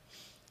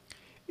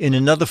 In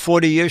another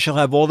 40 years, she'll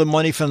have all the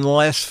money from the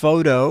last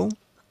photo.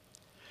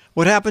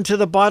 What happened to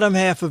the bottom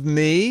half of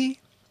me?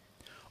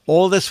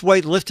 All this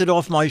weight lifted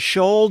off my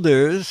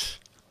shoulders.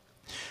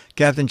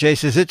 Captain J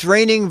says, it's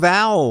raining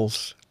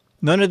vowels.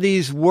 None of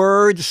these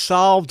words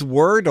solved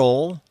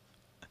Wordle.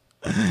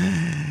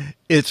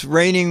 It's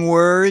raining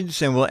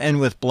words, and we'll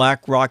end with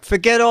Black Rock.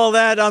 Forget all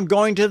that. I'm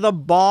going to the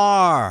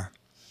bar.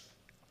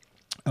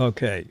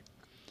 Okay.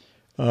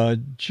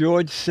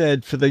 George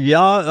said,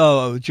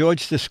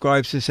 George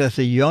describes this as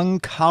a young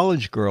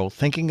college girl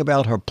thinking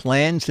about her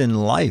plans in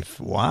life.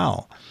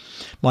 Wow.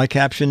 My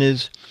caption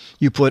is,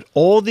 you put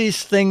all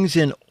these things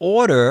in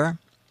order,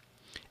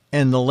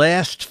 and the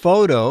last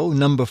photo,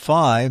 number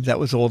 5, that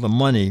was all the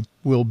money,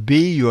 will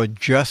be your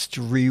just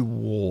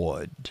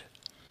reward.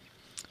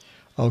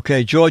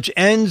 Okay, George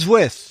ends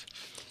with,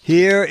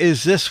 here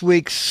is this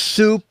week's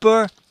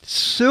super,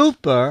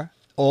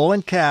 all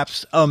in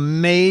caps,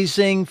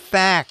 amazing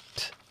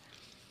fact.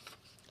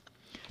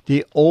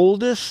 The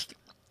oldest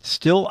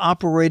still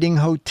operating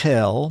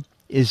hotel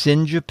is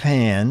in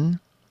Japan.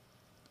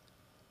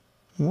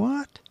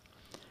 What?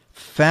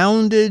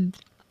 Founded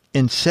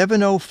in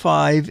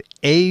 705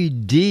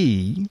 AD,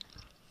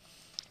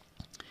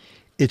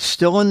 it's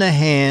still in the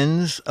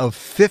hands of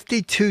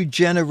 52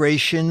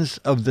 generations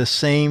of the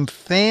same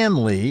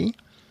family.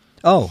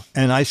 Oh,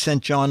 and I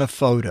sent John a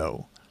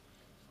photo.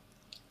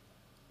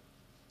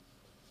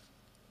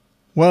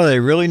 Well,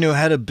 they really knew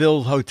how to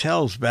build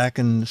hotels back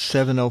in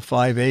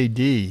 705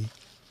 AD.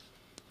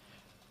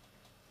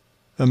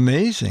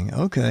 Amazing.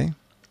 Okay.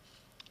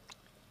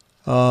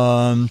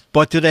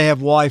 But do they have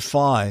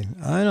Wi-Fi?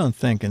 I don't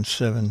think in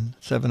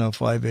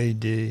 705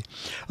 AD.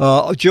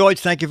 George,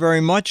 thank you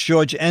very much.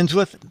 George ends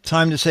with,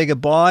 time to say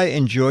goodbye.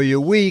 Enjoy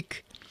your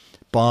week.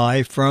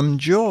 Bye from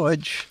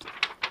George.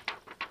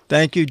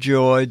 Thank you,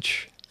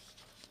 George.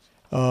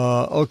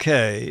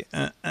 Okay.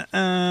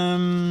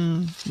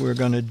 We're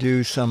going to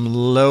do some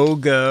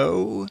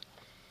logo.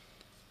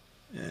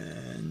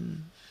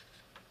 And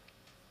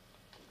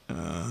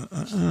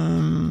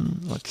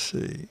let's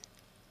see.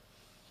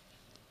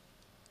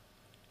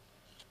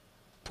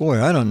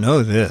 Boy, I don't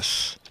know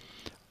this.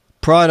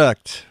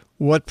 Product.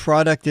 What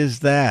product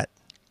is that?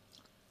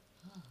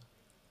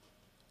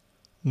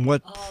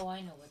 What? Oh,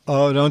 I know what.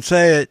 Oh, don't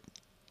say it.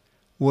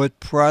 What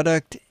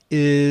product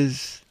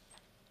is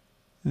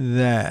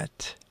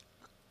that?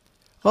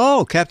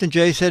 Oh, Captain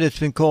J said it's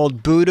been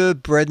called Buddha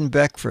Bread and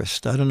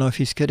Breakfast. I don't know if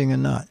he's kidding or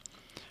not.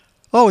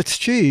 Oh, it's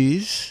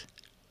cheese.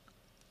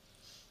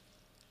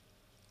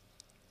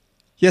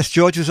 Yes,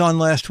 George was on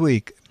last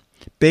week.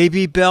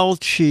 Baby Bell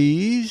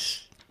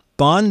cheese,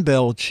 Bon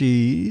Bell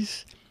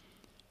cheese,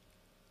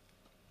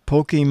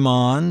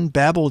 Pokemon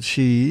Babble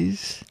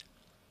cheese.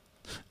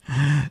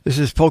 This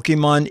is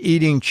Pokemon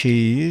eating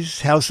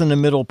cheese. House in the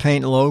Middle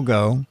paint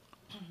logo.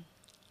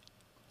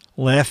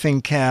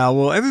 Laughing cow.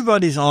 Well,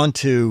 everybody's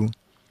onto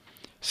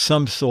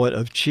some sort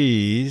of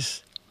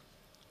cheese.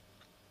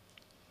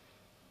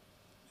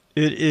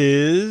 It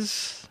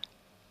is...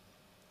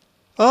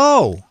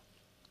 Oh!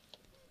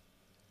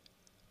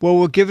 Well,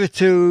 we'll give it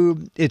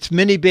to... It's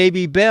Mini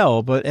Baby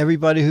Bell, but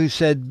everybody who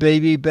said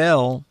Baby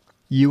Bell,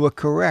 you were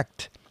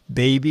correct.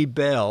 Baby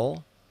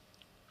Bell.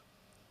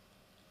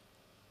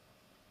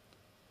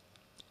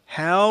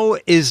 How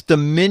is the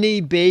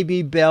Mini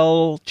Baby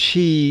Bell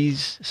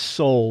cheese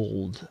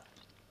sold?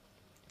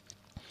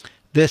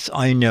 This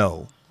I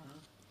know.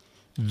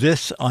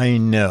 This I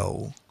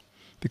know.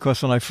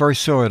 Because when I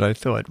first saw it, I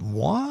thought,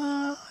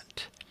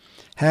 what?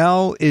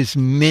 How is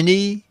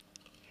Mini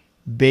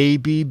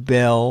Baby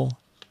Bell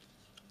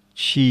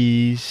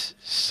cheese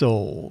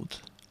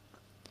sold?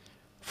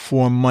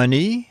 For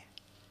money,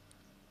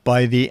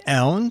 by the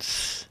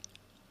ounce,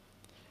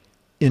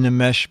 in a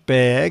mesh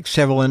bag,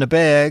 several in a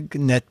bag,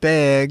 net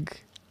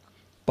bag,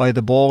 by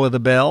the ball of the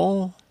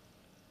bell,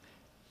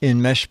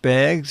 in mesh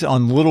bags,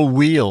 on little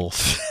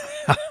wheels.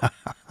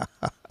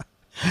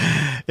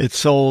 It's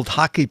sold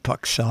hockey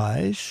puck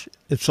size.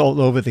 It's sold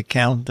over the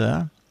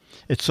counter.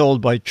 It's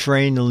sold by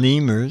trained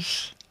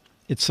lemurs.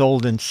 It's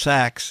sold in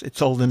sacks. It's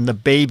sold in the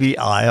baby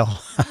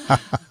aisle.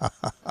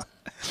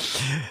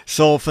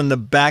 Sold from the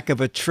back of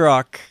a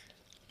truck.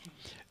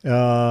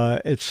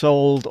 It's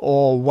sold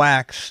all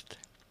waxed.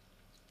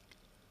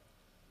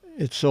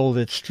 It's sold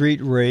at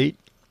street rate.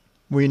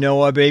 We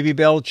know our Baby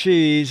Bell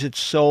cheese. It's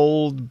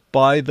sold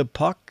by the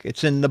puck.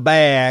 It's in the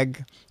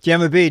bag.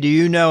 Gemma B, do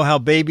you know how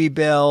Baby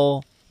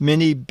Bell,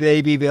 Mini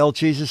Baby Bell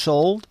cheese is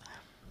sold?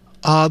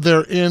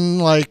 They're in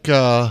like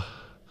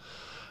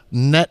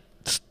net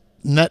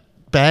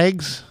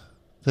bags,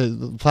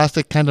 the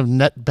plastic kind of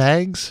net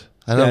bags.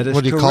 I don't know,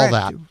 what do you call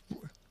that?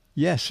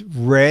 Yes,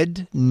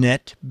 red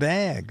net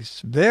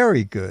bags.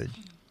 Very good.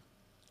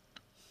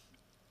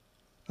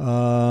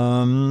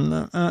 Yeah,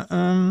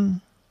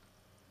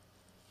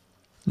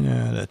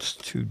 that's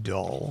too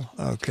dull.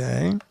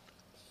 Okay.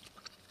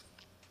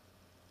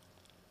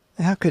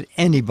 How could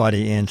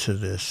anybody answer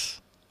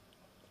this?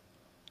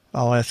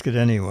 I'll ask it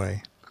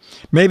anyway.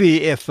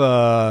 Maybe if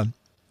Johnny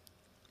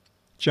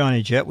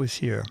Jet was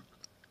here.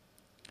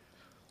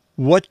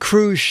 What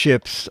cruise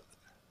ship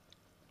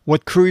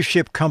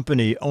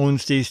company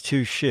owns these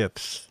two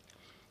ships?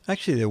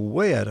 Actually, they're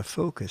way out of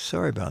focus.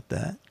 Sorry about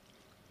that.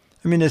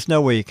 I mean, there's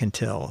no way you can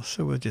tell,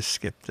 so we'll just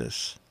skip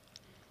this.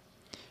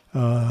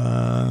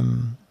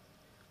 No.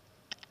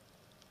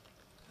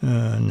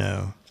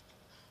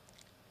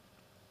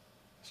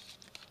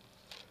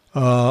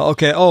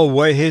 Okay. Oh,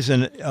 wait. Here's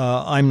an.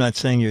 I'm not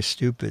saying you're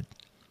stupid.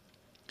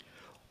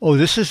 Oh,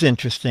 this is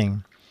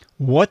interesting.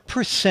 What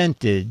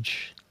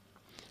percentage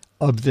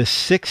of the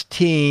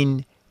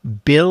 16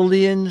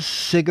 billion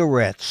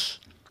cigarettes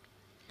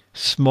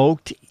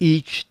smoked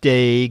each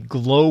day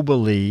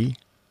globally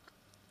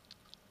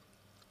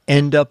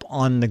end up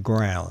on the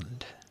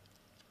ground?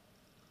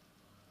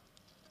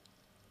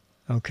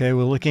 Okay,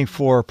 we're looking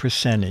for a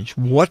percentage.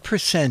 What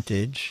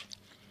percentage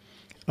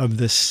of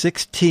the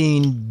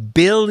 16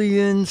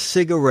 billion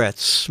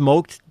cigarettes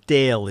smoked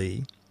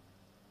daily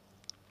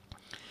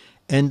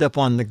end up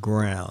on the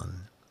ground?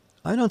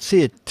 I don't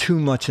see it too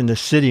much in the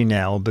city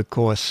now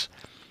because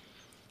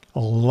a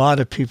lot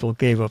of people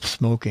gave up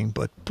smoking.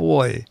 But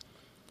boy,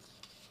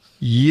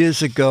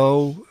 years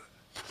ago,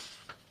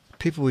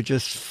 people would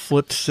just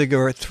flip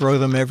cigarettes, throw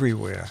them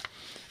everywhere.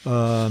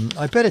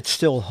 I bet it's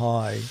still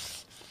high.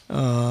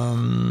 I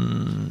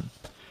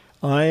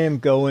am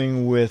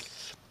going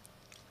with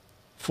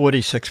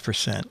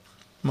 46%.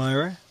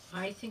 Myra?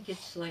 I think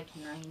it's like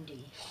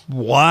 90.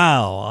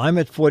 Wow, I'm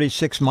at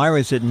 46.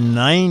 Myra's at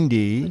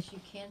 90. But you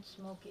can't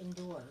smoke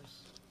indoors.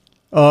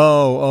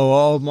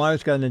 Oh,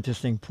 Myra's got an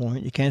interesting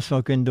point. You can't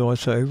smoke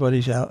indoors, so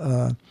everybody's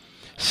out.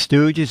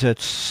 Stooges at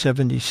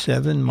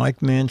 77.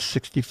 Mike Mann,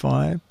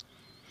 65.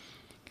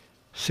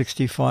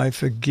 65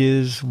 for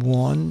Giz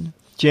 1.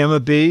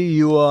 Jamma B,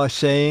 you are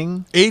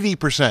saying?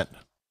 80%.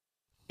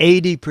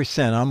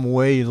 80%. I'm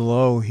way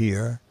low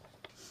here.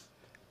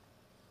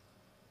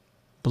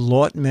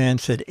 Blotman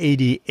said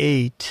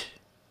 88.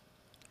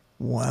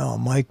 Wow.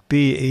 Mike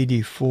B,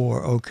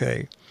 84.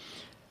 Okay.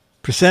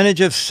 Percentage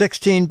of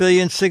 16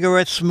 billion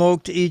cigarettes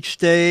smoked each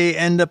day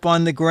end up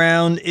on the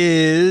ground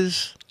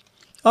is...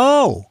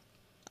 Oh!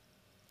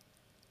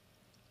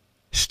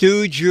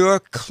 Stooge, you're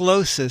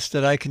closest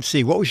that I can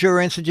see. What was your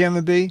answer,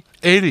 Jamma B?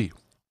 80.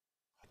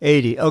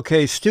 80.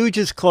 Okay, Stooge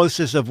is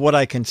closest of what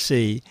I can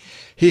see.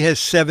 He has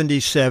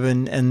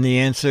 77, and the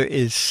answer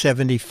is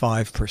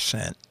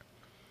 75%.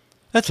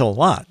 That's a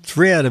lot.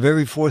 3 out of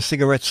every 4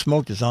 cigarettes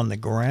smoked is on the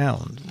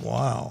ground.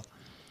 Wow.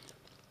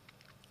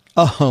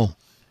 Oh.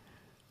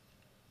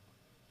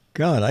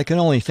 God, I can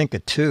only think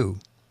of 2.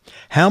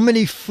 How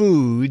many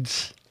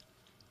foods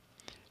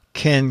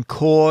can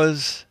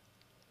cause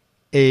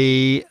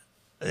a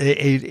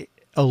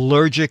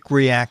allergic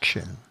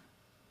reaction?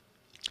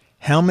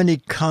 How many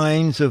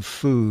kinds of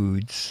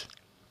foods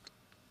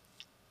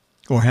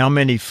or how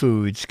many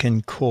foods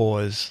can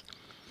cause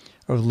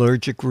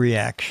allergic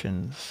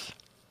reactions?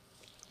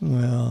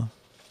 Well,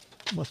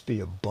 must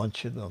be a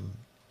bunch of them.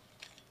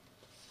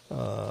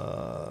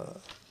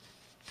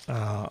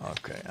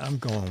 Okay, I'm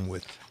going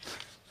with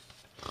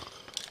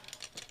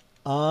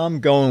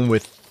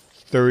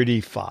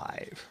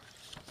 35.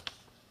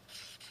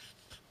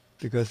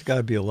 Because there's got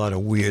to be a lot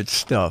of weird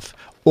stuff.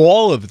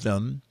 All of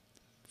them,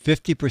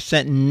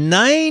 50%,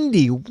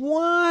 90.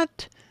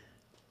 What?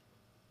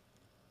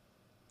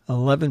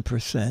 11%,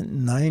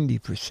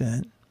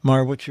 90%.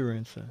 Mara, what's your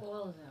answer?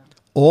 All of them.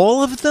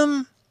 All of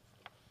them?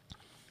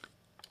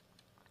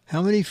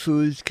 How many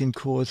foods can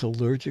cause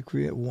allergic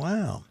reaction?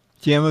 Wow.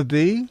 Jamma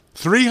B?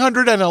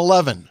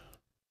 311.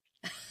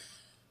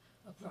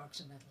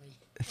 Approximately.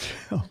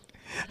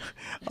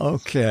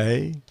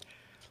 Okay.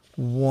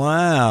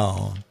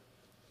 Wow.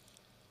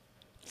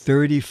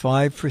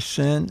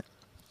 35%.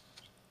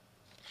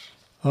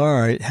 All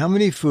right. How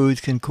many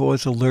foods can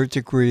cause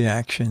allergic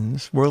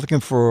reactions? We're looking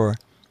for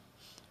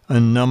a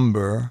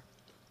number.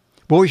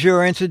 What was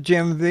your answer,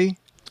 Jamma B?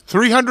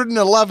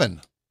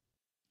 311.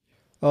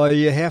 Oh,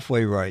 you're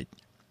halfway right.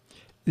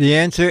 The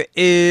answer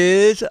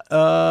is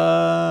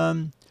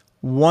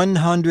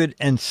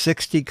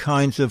 160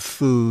 kinds of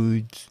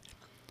foods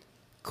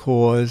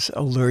cause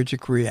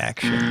allergic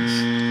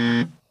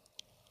reactions.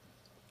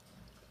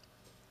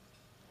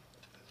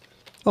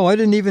 Oh, I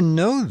didn't even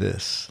know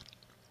this.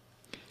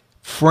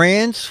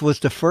 France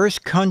was the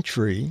first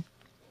country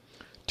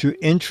to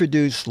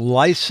introduce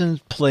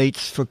license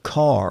plates for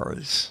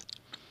cars.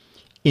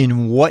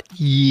 In what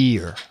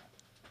year?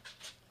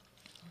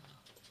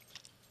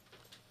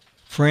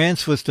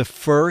 France was the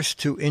first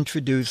to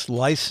introduce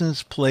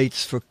license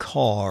plates for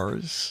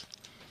cars.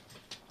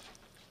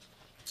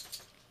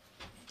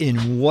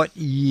 In what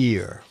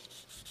year?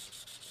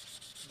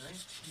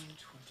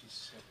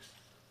 1927.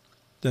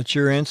 That's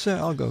your answer?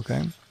 I'll go,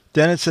 okay.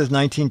 Then it says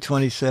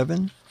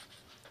 1927.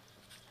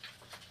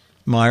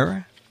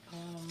 Myra?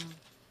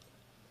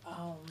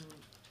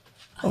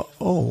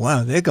 Oh,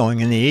 wow. They're going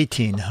in the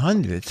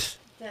 1800s.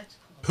 That's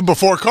cool.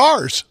 Before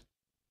cars.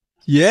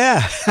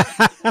 Yeah.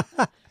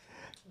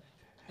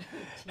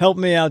 Help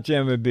me out,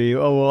 Gemma B.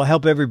 Oh, well,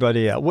 help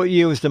everybody out. What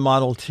year was the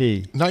Model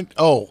T?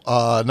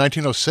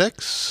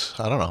 1906?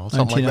 I don't know.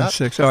 Something like that.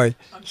 1906. All right.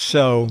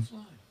 So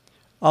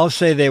I'll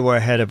say they were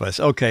ahead of us.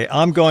 Okay.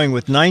 I'm going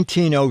with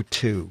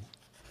 1902.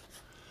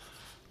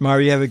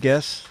 Mari, you have a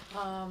guess?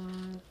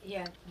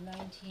 Yeah,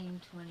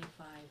 1925.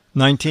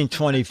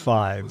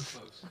 1925.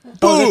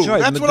 Boom!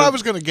 right. That's what I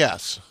was going to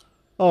guess.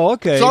 Oh,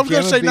 okay. So I'm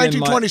going to say Gemma B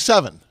and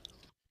 1927.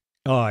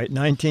 All right,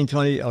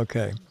 1920.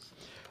 Okay.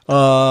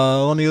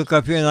 Let me look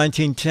up here.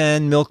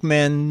 1910,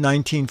 Milkman,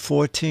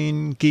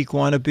 1914, Geek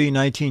Wannabe,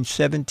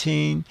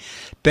 1917,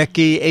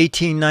 Becky,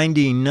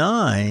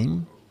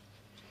 1899,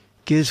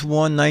 Giz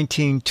One,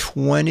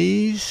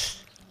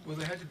 1920s,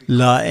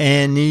 La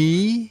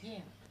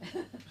Annie,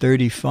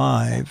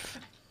 35.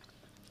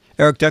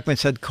 Eric Duckman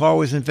said car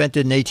was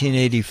invented in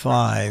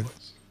 1885,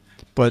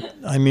 but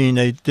I mean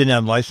they didn't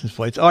have license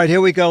plates. All right, here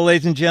we go,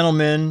 ladies and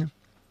gentlemen.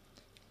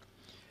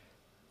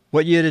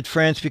 What year did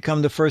France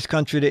become the first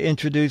country to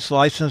introduce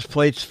license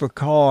plates for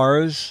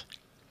cars?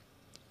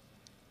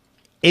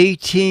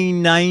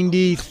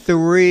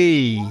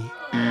 1893.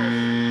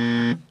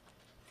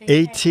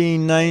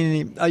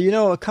 1890. You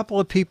know, a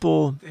couple of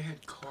people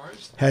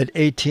had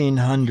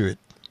 1800.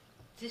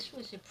 This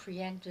was a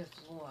preemptive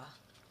law.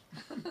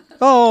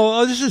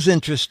 Oh, this is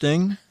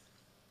interesting.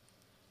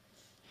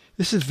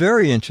 This is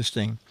very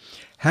interesting.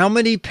 How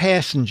many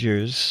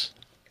passengers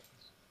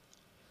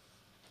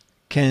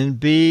can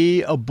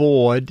be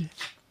aboard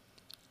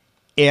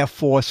Air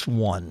Force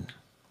One?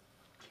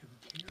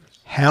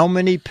 How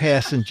many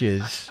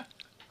passengers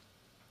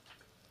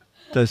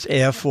does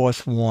Air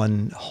Force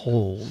One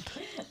hold?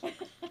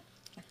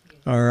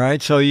 All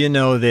right, so you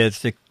know there's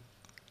the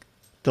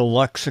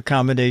deluxe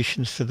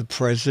accommodations for the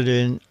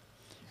president,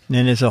 and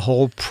then there's a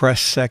whole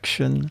press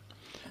section.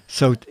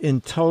 So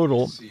in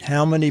total,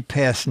 how many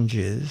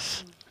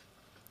passengers?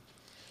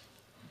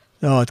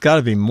 No, it's got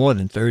to be more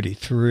than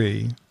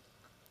 33.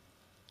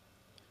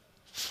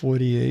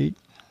 48.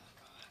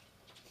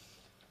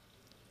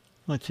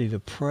 Let's see, the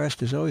press,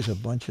 there's always a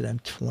bunch of them.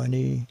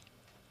 20.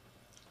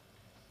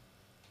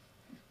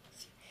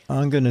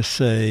 I'm going to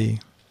say,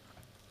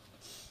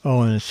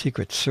 and the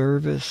Secret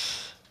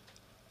Service.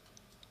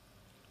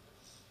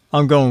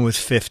 I'm going with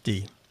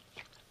 50.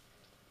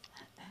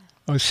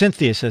 Oh,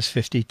 Cynthia says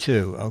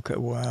 52. Okay,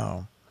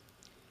 wow.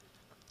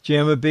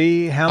 Gemma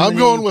B, how many? I'm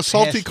going with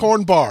Salty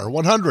Corn Bar,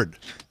 100.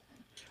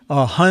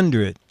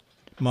 100.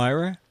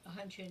 Myra?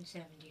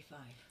 175.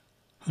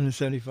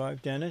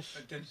 175. Dennis?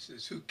 Dennis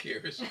says, who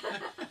cares?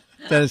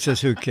 Dennis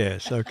says, who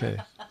cares? Okay.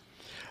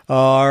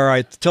 All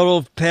right.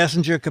 Total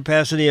passenger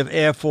capacity of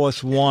Air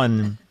Force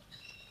One.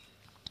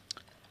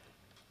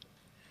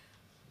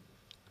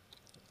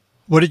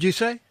 What did you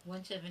say?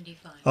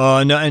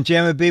 175. No, and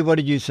Jamma B, what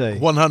did you say?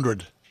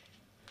 100.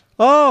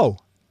 Oh,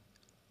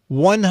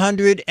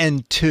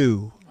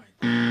 102.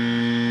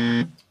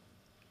 No,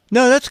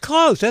 that's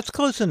close. That's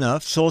close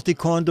enough. Salty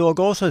Corn Dog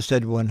also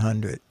said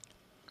 100.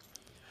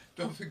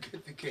 Don't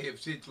forget the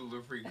KFC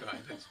delivery guy.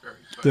 That's very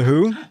funny. The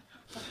who?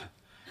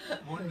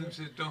 One of them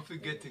said, don't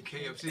forget the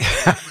KFC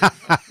delivery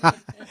guy.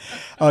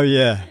 Oh,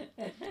 yeah.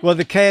 Well,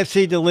 the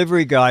KFC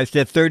delivery guys,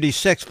 they're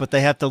 36, but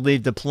they have to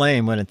leave the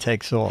plane when it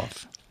takes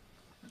off.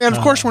 And,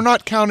 of course, we're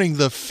not counting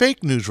the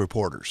fake news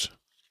reporters.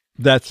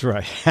 That's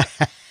right.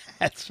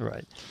 That's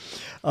right.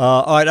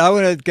 All right, I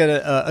want to get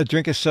a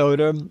drink of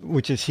soda,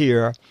 which is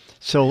here.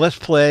 So let's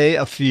play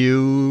a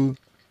few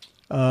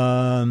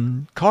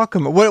car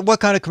commercials. What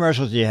kind of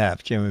commercials do you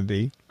have, Jimmy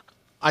B?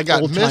 I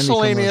got Old-timey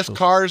miscellaneous commercials.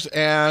 cars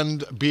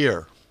and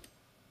beer.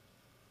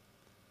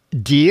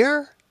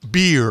 Deer?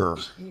 Beer.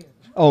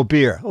 Oh,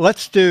 beer.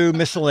 Let's do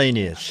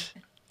miscellaneous.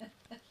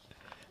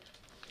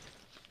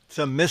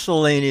 Some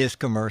miscellaneous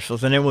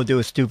commercials, and then we'll do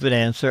a stupid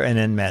answer and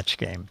then match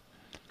game.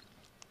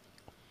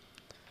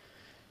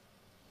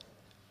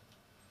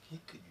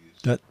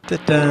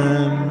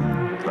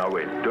 Da-da-dum. Now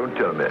wait, don't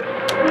tell me.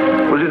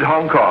 Was it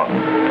Hong Kong?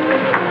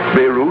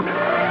 Beirut?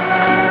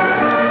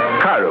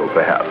 Cairo,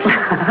 perhaps?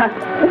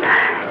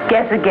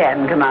 Guess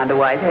again, Commander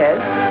Whitehead.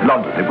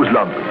 London, it was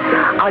London.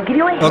 I'll give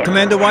you a hint. Well,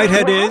 Commander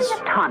Whitehead You were is?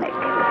 having a tonic,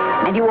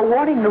 and you were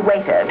warning the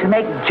waiter to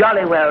make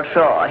jolly well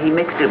sure he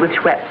mixed it with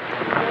Schweppes.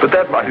 But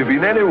that might have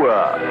been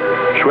anywhere.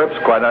 Schweppes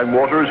quinine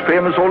water is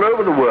famous all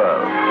over the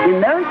world.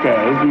 In those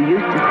days, you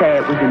used to say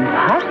it was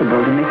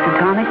impossible to mix a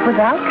tonic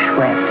without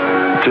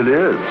Schweppes. Still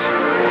is.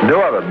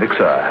 No other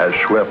mixer has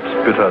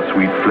Schweppes'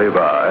 bitter-sweet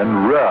flavor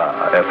and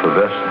rare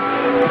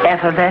effervescence.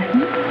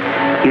 Effervescent?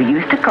 You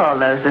used to call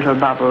those little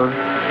bubbles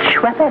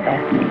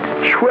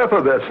Schweppevescent.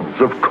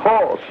 Schweppevescence, of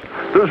course.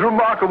 Those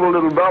remarkable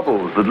little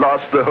bubbles that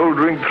last the whole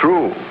drink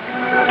through.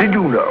 Did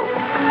you know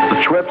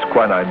that Schweppes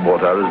quinine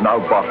water is now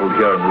bottled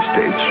here in the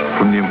States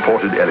from the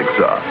imported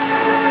elixir?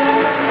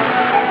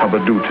 Oh,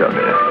 but do tell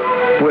me,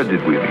 where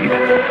did we meet?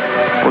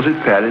 Was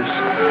it Paris?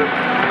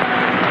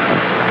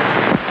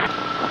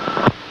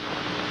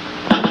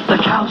 The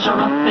cows are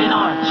up in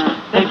arms.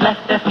 They've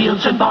left their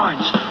fields and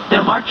barns.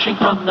 They're marching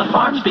from the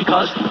farms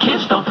because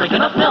kids don't drink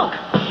enough milk.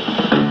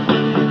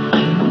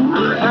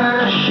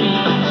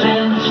 Hershey's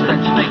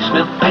Instant makes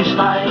milk taste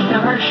like a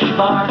Hershey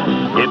bar.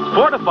 It's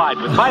fortified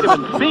with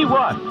vitamins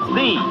B1,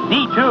 C,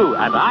 D2,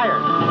 and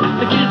iron.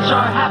 The kids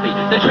are happy,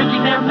 they're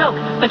drinking their milk.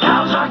 The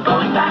cows aren't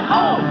going back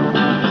home.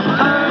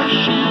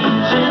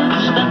 Hershey's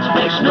Instant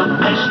makes milk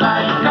taste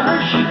like a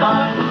Hershey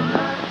bar.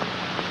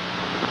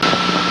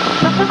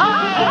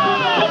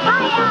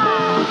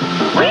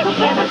 We're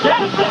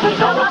energetic, and we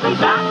know what we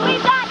got.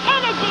 We've got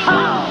energy,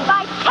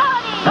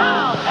 vitality,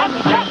 and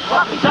we get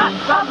what we got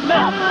from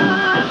milk.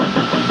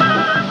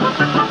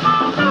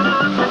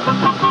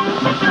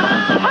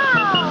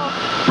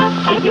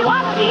 If you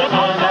want to be an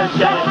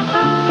energetic,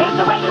 here's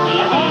the way to be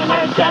an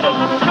energetic.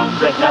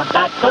 Drink milk,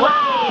 that's the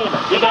way.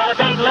 You get a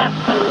big lift,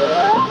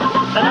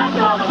 so that's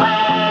all the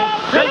way.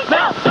 Drink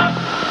milk.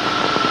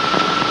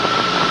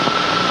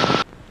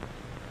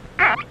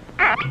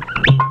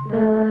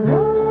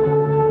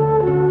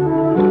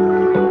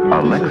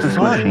 Alexis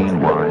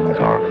Lachine wines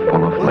are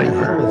full of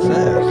flavor.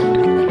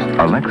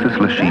 Alexis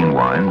Lachine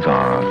wines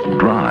are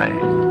dry.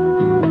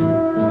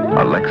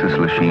 Alexis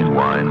Lachine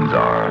wines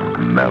are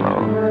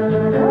mellow.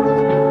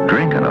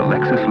 Drink an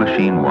Alexis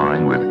Lachine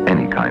wine with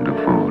any kind of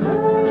food.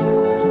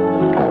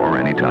 Or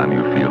anytime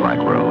you feel like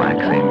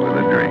relaxing with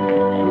a drink.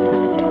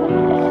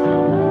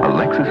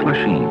 Alexis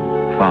Lachine,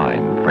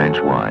 fine French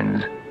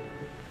wines.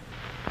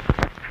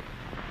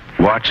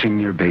 Watching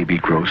your baby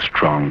grow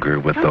stronger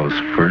with those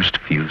first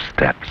few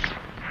steps.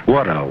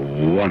 What a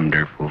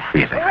wonderful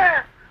feeling.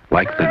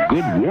 Like the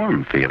good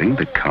warm feeling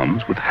that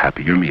comes with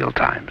happier meal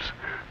times.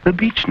 The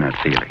beech nut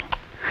feeling.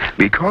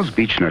 Because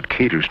beech nut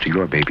caters to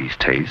your baby's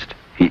taste,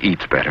 he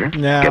eats better,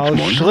 now, gets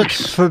more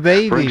Schlitz for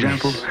babies. For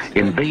example,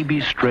 in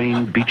baby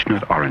strained beech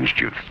nut orange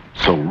juice,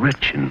 so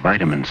rich in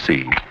vitamin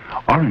C,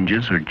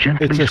 oranges are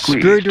gently it's a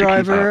squeezed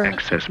screwdriver to keep out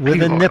excess with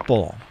peel a oil.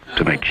 nipple.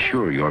 To make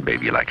sure your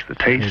baby likes the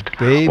taste,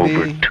 baby,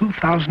 over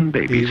 2,000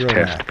 babies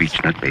test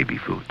beech nut baby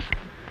foods.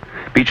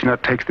 Beech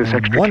nut takes this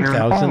extra care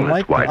in all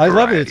its wide I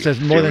love it. It variety says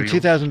of more than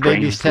cereal, 2,000 babies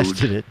grain foods,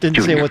 tested it. Didn't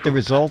say junior what the foods.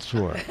 results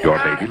were. Your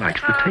baby likes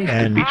the taste of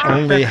And beech nut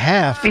only better,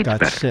 half eats got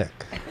better. sick.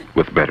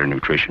 With better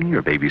nutrition,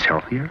 your baby's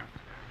healthier,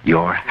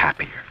 you're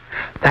happier.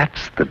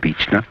 That's the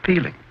beech nut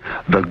feeling.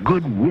 The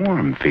good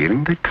warm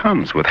feeling that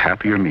comes with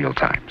happier meal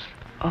times.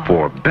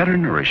 For better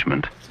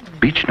nourishment,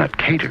 beech nut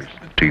caters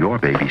to your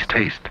baby's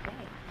taste.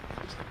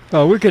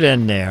 Oh, we could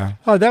end there.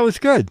 Oh, that was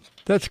good.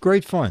 That's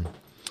great fun.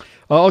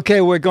 Okay,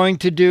 we're going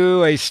to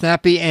do a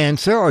snappy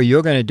answer, or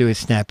you're going to do a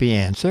snappy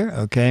answer,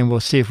 okay? And we'll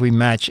see if we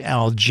match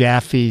Al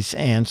Jaffe's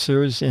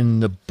answers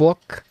in the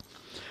book.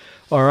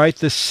 All right,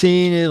 the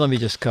scene is, let me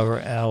just cover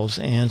Al's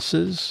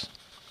answers.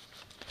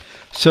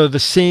 So the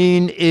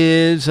scene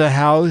is a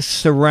house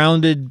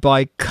surrounded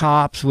by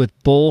cops with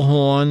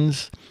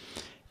bullhorns,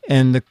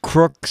 and the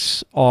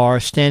crooks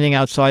are standing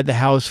outside the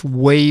house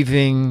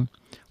waving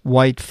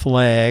white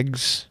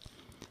flags,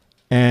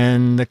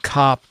 and the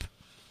cop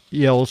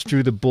yells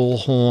through the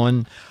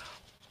bullhorn,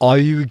 "Are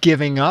you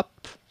giving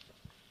up?"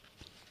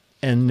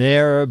 And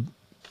their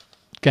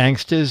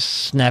gangsters'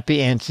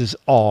 snappy answers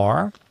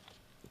are,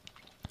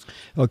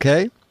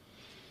 okay,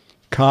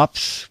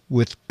 cops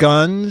with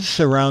guns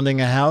surrounding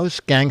a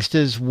house,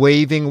 gangsters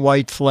waving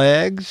white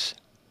flags,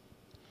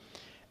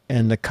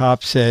 and the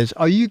cop says,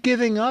 "Are you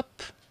giving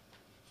up?"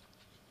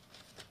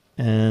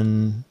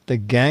 And the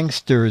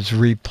gangsters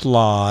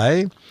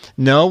reply,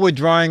 "No, we're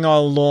drying our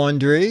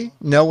laundry.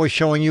 No, we're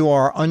showing you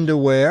our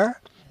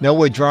underwear. No,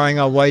 we're drying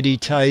our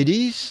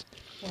whitey-tighties.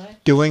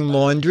 Doing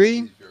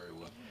laundry.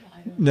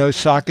 No,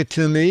 sock it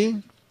to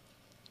me.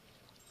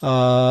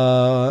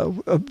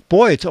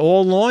 Boy, it's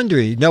all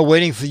laundry. No,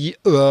 waiting for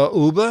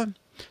Uber.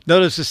 No,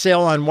 there's a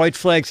sale on white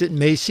flags at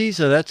Macy's,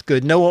 so that's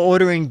good. No, we're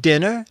ordering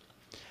dinner.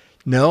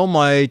 No,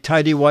 my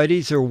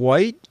tighty-whities are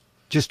white.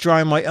 Just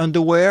drying my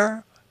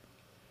underwear.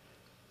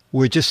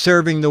 We're just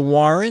serving the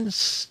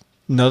warrants.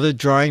 Another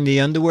drying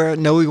the underwear.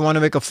 No, we want to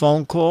make a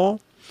phone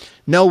call.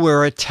 No,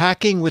 we're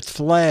attacking with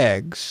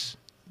flags.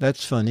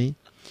 That's funny.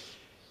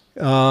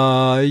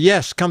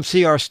 Yes, come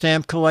see our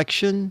stamp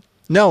collection.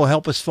 No,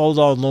 help us fold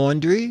our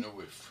laundry.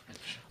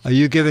 Are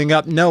you giving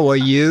up? No, are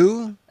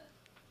you?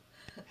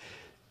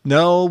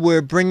 No,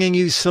 we're bringing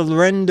you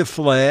surrender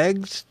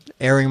flags.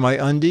 Airing my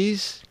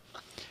undies.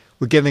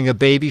 We're giving a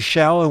baby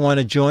shower. Want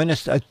to join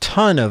us? A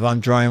ton of I'm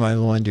drying my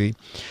laundry.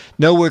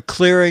 No, we're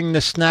clearing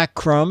the snack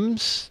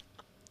crumbs.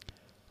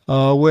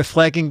 We're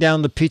flagging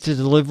down the pizza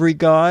delivery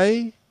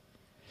guy.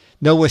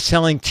 No, we're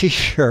selling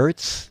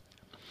T-shirts.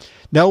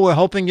 No, we're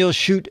hoping you'll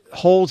shoot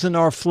holes in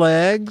our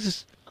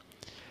flags.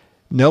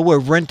 No, we're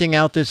renting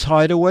out this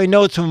hideaway.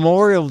 No, it's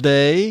Memorial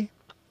Day.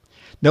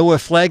 No, we're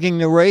flagging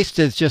the race.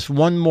 There's just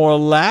one more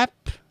lap.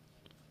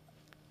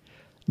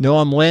 No,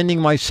 I'm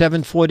landing my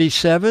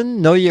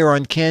 747. No, you're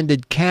on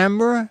candid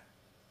camera.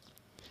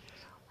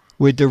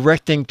 We're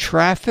directing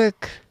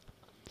traffic.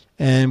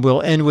 And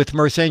we'll end with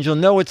Merce Angel.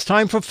 No, it's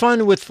time for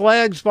fun with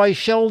flags by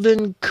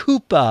Sheldon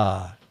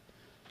Cooper.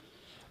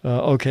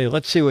 Okay,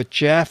 let's see what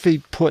Jaffe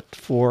put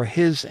for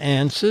his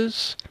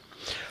answers.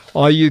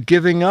 Are you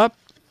giving up?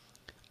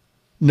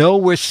 No,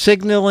 we're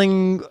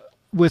signaling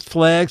with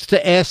flags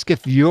to ask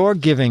if you're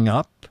giving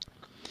up.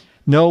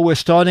 No, we're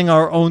starting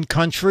our own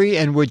country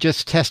and we're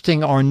just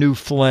testing our new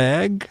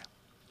flag.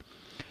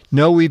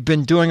 No, we've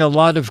been doing a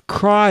lot of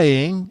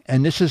crying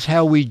and this is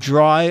how we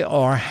dry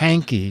our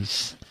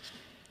hankies.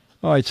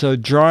 All right, so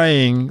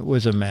drying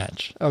was a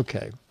match.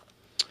 Okay.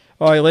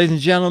 All right, ladies and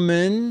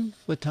gentlemen,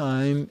 what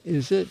time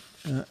is it?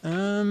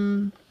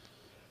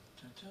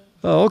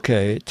 Oh,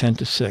 okay, 10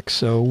 to 6.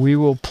 So we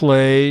will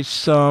play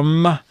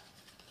some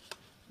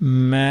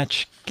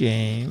match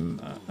game.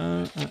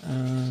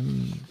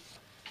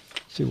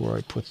 See where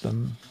I put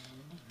them.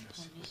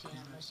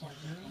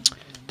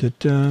 Where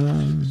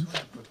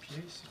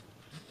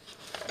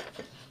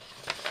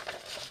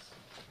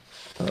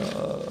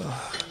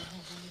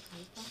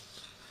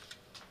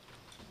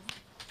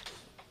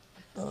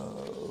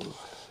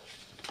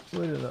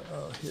did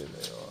oh, here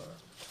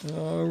they are.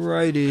 All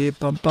righty,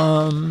 bum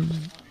bum.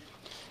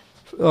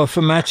 Oh,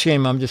 for match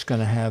game, I'm just going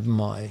to have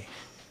my.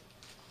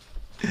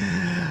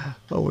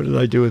 Oh, what did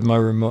I do with my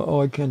remote?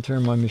 Oh, I can't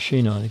turn my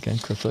machine on again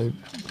because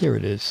here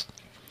it is.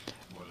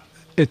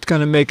 It's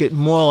going to make it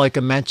more like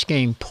a match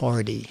game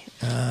party.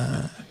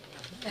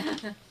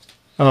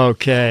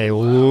 Okay.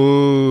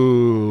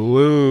 Woo,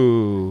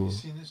 woo.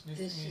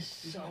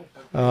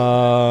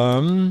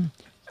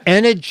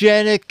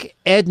 Energetic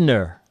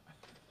Edner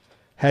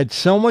had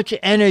so much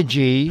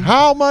energy.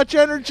 How much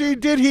energy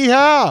did he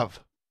have?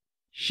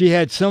 She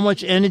had so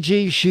much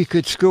energy she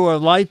could screw a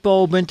light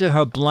bulb into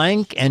her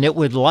blank and it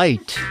would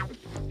light.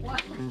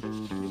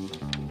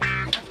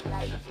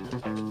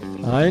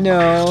 I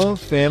know,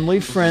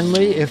 family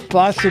friendly if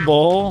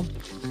possible.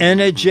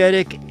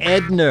 Energetic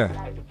Edner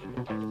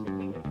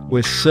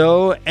was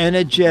so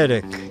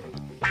energetic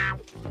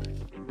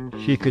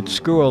she could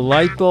screw a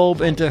light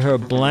bulb into her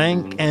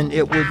blank and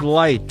it would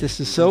light. This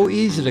is so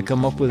easy to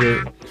come up with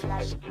a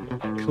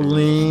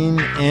clean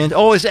and...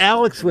 Oh, is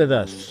Alex with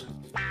us?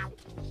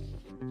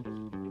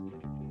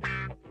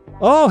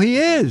 Oh, he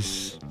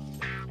is.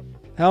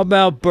 How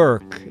about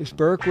Burke? Is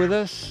Burke with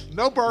us?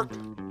 No Burke.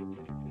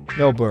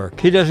 No Burke.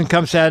 He doesn't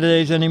come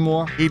Saturdays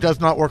anymore? He does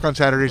not work on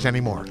Saturdays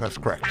anymore. That's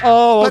correct.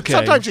 Oh, okay. But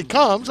sometimes he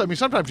comes. I mean,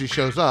 sometimes he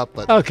shows up.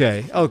 But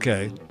Okay,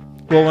 okay.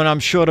 Well, when I'm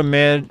short of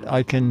mad,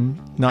 I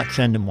can not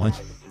send him one.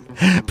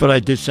 But I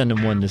did send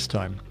him one this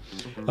time.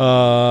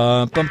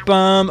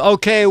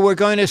 Okay, we're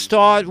going to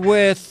start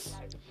with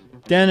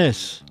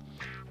Dennis.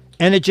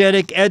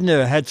 Energetic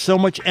Edna had so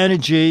much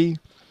energy,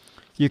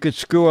 you could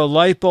screw a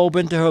light bulb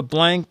into her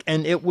blank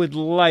and it would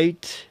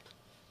light.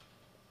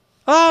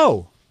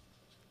 Oh!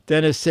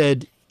 Dennis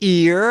said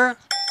ear.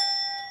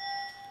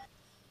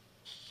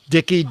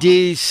 Dickie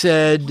D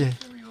said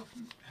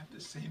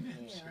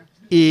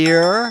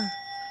ear.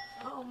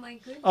 Oh, my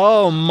goodness.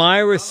 Oh,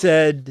 Myra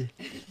said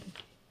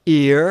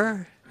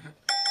ear.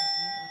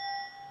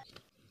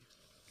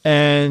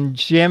 And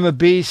Jamma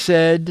B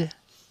said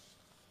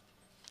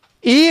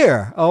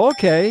ear. Oh,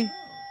 okay.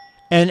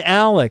 And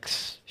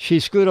Alex, she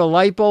screwed a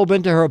light bulb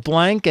into her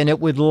blank and it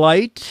would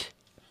light.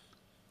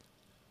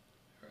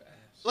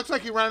 looks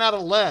like he ran out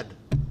of lead.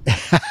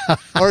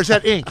 Or is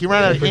that ink? He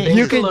ran out of ink.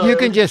 You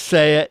can just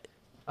say it.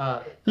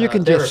 You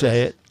can just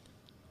say it.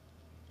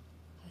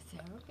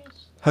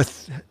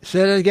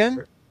 Say that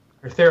again?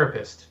 Her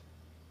therapist.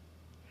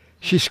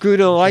 She screwed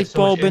a light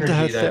bulb into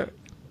her therapist.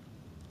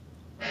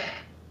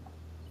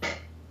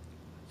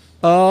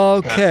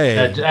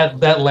 Okay.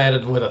 That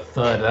landed with a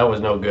thud. That was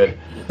no good.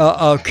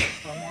 Okay.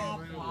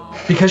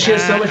 Because she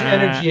has so much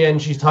energy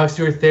and she talks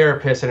to her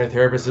therapist and her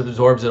therapist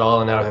absorbs it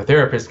all and now her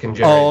therapist can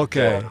generate. Oh,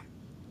 okay.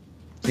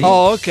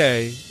 Oh,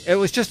 okay. It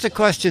was just a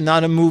question,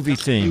 not a movie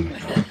theme.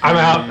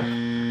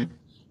 I'm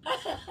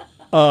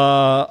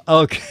out.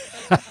 Okay.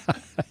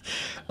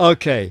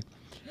 Okay.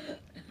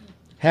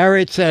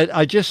 Harriet said,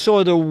 I just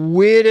saw the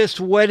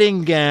weirdest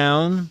wedding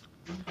gown.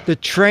 The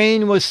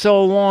train was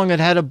so long it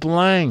had a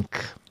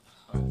blank.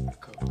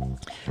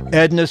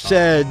 Edna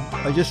said,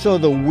 I just saw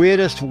the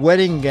weirdest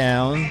wedding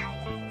gown.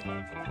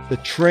 The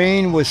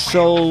train was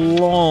so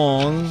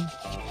long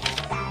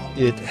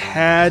it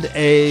had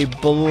a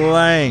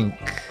blank.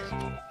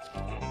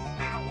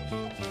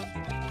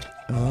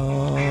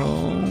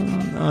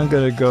 I'm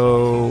going to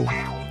go...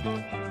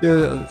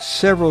 There are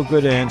several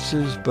good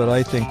answers, but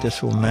I think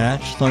this will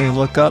match. Let me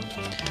look up.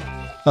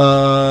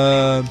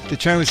 The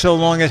train was so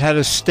long it had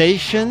a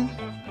station,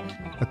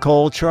 a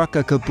coal truck,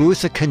 a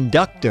caboose, a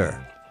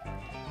conductor,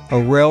 a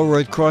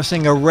railroad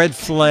crossing, a red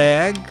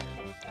flag,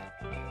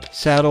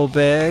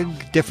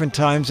 saddlebag, different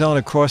time zone,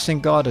 a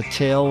crossing guard, a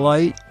tail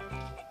light,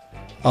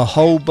 a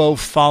hobo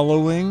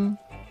following,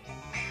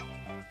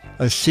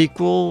 a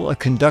sequel, a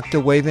conductor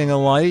waving a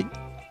light,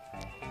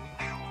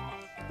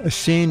 a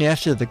scene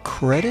after the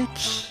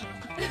credits,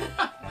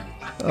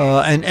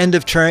 an end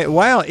of train,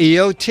 wow,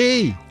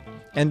 EOT,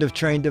 end of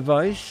train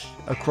device,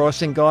 a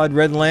crossing guard,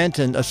 red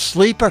lantern, a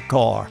sleeper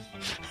car.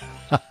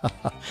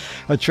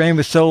 A train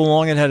was so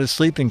long it had a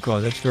sleeping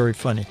car. That's very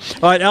funny.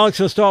 All right, Alex,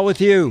 we'll start with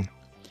you.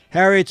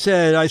 Harriet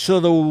said, I saw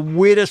the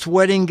weirdest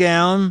wedding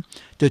gown.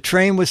 The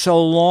train was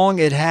so long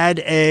it had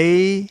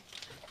a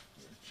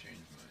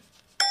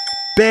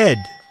bed.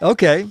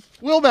 Okay.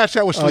 We'll match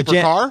that with sleeper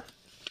car.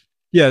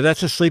 Yeah,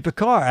 that's a sleeper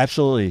car.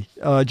 Absolutely.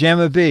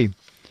 Jammer B.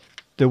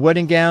 The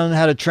wedding gown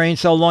had a train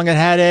so long it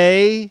had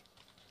a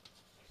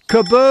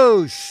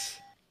caboose.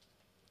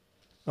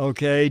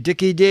 Okay.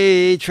 Dickie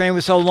D. Train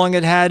was so long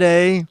it had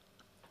a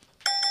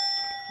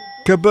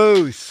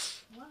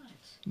caboose.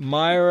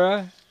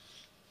 Myra.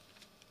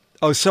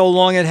 Oh, so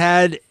long it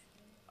had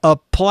a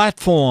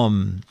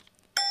platform.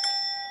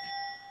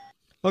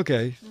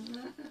 Okay.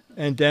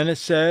 And Dennis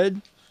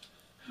said,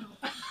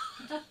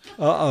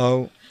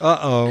 uh-oh.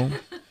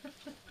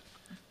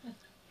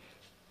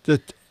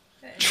 The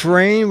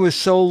train was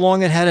so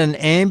long it had an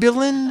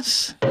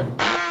ambulance?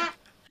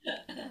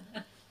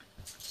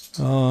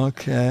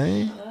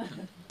 Okay.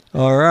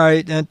 All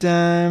right. And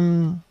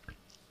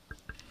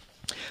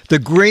the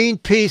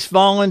Greenpeace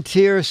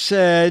volunteer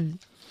said,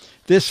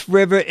 this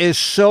river is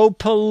so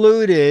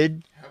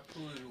polluted. How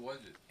polluted was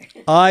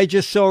it? I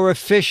just saw a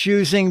fish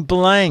using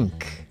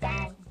blank.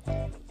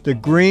 The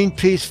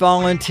Greenpeace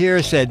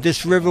volunteer said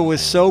this river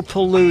was so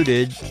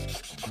polluted.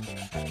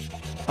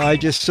 I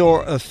just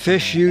saw a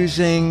fish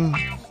using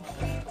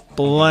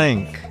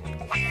blank.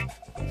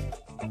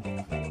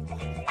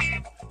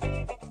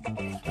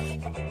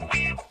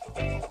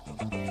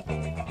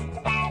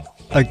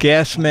 A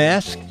gas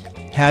mask,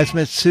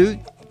 hazmat suit.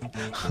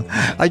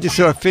 I just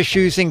saw a fish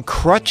using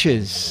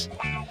crutches.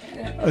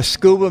 A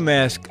scuba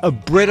mask, a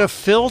Brita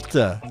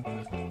filter,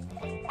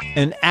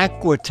 an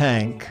aqua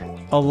tank,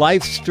 a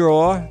life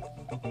straw,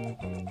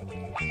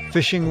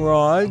 fishing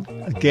rod,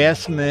 a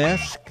gas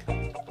mask,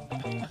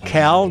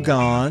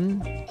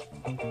 Calgon,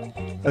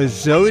 a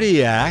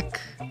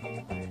Zodiac,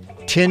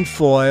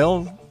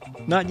 tinfoil,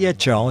 not yet,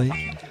 Charlie,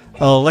 an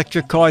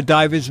electric car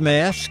diver's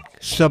mask,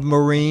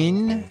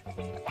 submarine.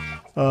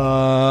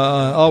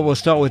 We'll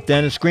start with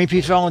Dennis.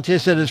 Greenpeace volunteer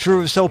said this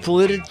river is so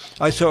polluted,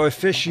 I saw a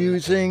fish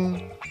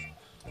using...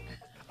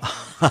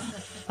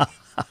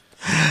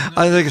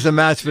 I think it's a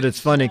match, but it's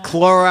funny.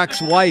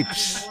 Clorox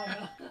wipes.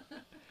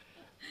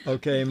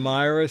 Okay,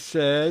 Myra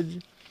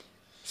said,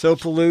 so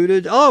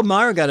polluted. Oh,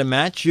 Myra got a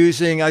match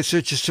using, I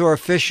just saw a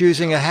fish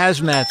using a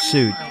hazmat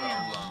suit.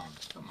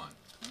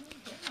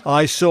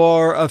 I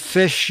saw a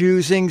fish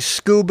using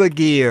scuba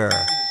gear.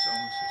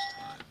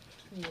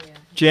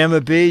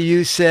 Jamma B,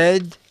 you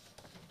said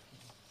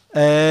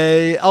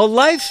a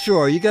life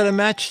straw. You got a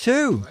match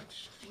too.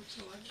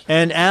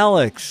 And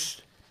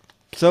Alex,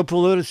 so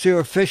polluted, saw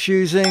a fish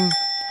using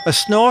a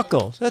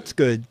snorkel. That's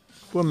good.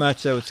 We'll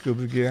match that with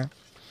scuba gear.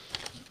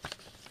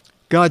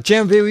 God,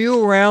 Jamma B, were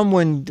you around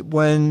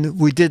when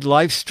we did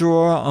life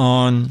straw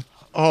on?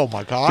 Oh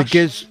my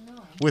gosh!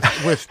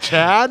 With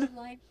Chad.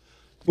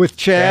 With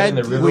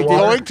Chad, we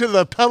going to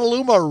the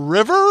Petaluma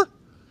River.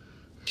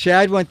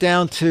 Chad went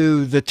down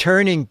to the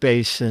turning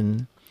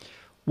basin,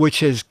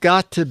 which has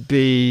got to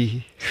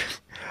be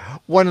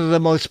one of the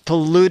most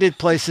polluted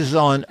places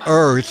on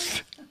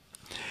earth.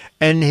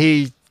 And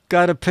he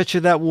got a pitcher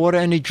of that water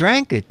and he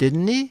drank it,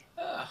 didn't he?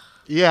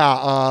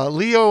 Yeah,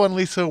 Leo and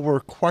Lisa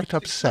were quite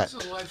upset.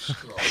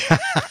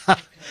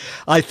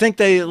 I think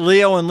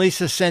Leo and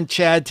Lisa sent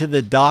Chad to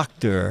the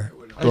doctor.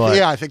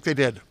 Yeah, I think they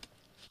did.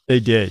 They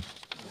did.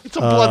 It's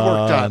a blood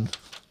work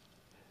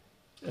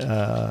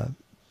done.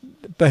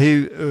 But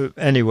he,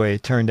 anyway,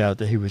 it turned out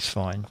that he was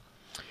fine.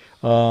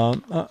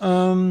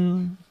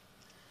 Dumb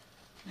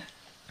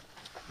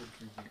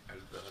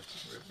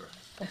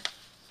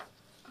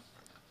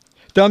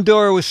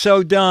Dora was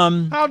so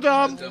dumb. How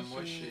dumb? How dumb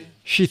was she?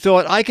 She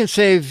thought, I can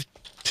save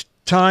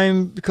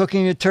time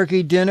cooking a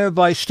turkey dinner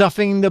by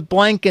stuffing the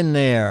blank in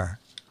there.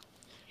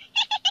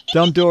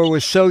 Dumb Dora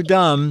was so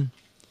dumb.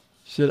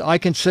 She said, I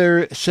can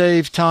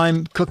save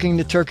time cooking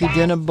the turkey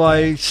dinner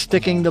by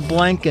sticking the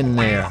blank in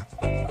there.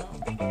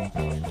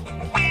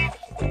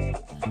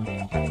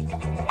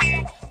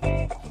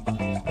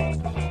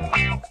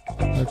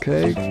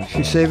 Okay,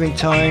 she's saving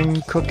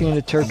time cooking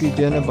the turkey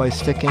dinner by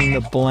sticking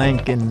the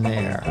blank in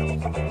there.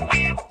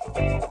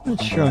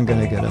 Not sure I'm going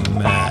to get a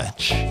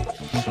match.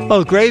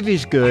 Oh,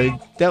 gravy's good.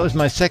 That was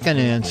my second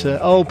answer.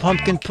 Oh,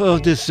 pumpkin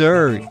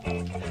dessert.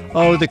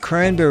 Oh, the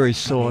cranberry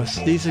sauce.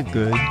 These are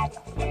good.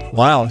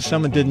 Wow,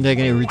 someone didn't take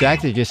any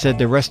redacted. Just said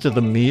the rest of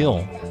the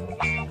meal.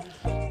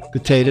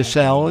 Potato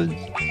salad.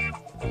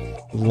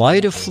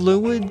 Lighter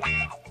fluid.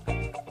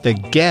 The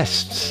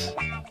guests.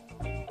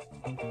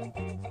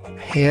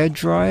 Hair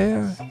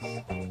dryer.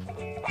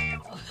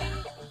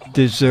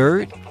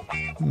 Dessert.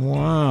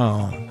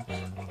 Wow.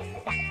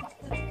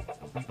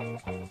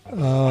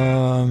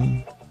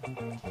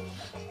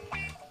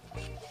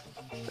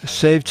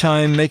 Save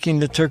time making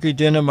the turkey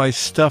dinner by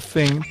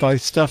stuffing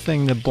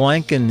the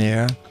blank in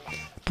there.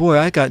 Boy,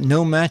 I got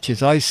no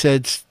matches. I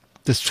said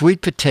the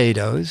sweet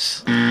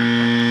potatoes.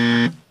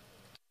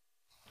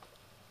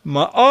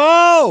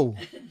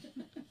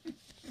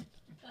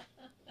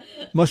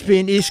 Must be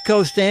an East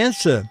Coast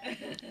answer.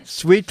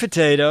 Sweet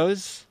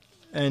potatoes.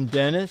 And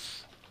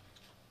Dennis?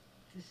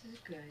 This is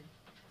good.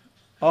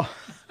 Oh.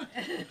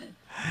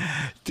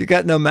 You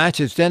got no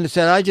matches. Dennis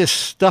said, I just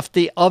stuffed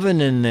the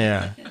oven in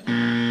there.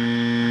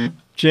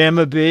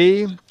 Jamma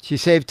B, she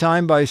saved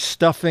time by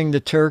stuffing the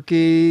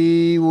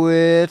turkey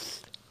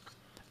with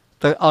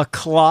a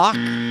clock.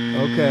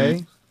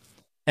 Okay.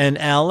 And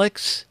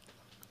Alex,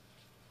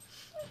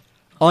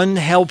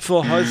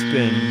 unhelpful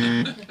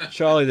husband.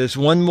 Charlie, there's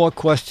one more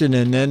question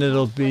and then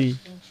it'll be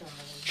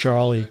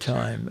Charlie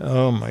time.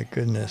 Oh, my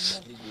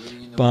goodness.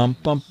 Bum,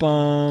 bum,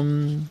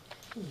 bum.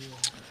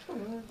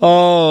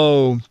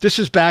 Oh, this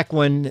is back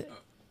when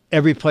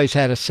every place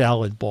had a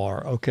salad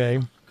bar,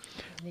 okay?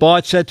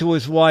 Bart said to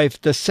his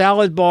wife, the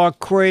salad bar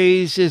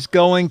craze is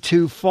going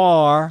too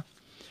far.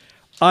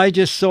 I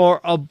just saw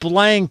a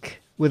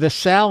blank with a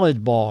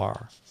salad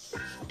bar.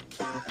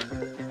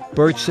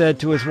 Bert said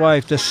to his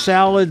wife, the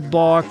salad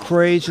bar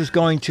craze is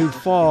going too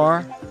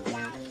far.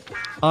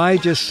 I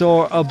just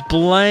saw a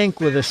blank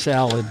with a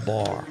salad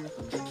bar.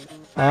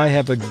 I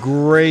have a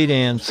great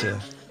answer.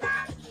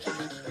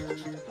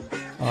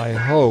 I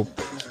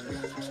hope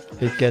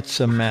it gets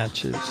some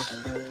matches.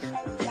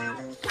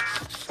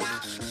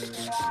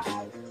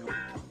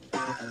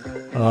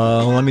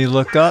 Let me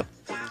look up.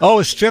 Oh,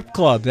 a strip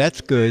club.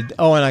 That's good.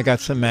 Oh, and I got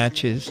some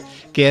matches.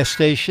 Gas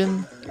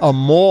station. A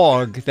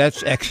morgue.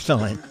 That's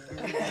excellent.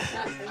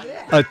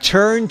 A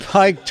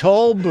turnpike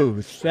toll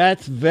booth.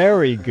 That's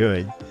very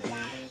good.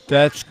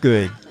 That's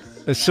good.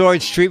 A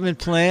sewage treatment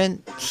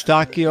plant.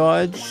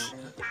 Stockyards.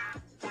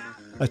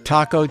 A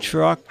taco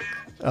truck.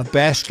 A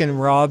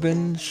Baskin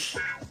Robbins.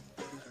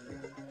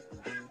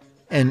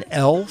 An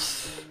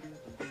elf.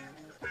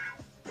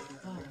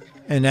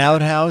 An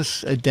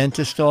outhouse, a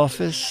dentist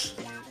office.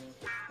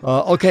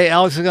 Okay,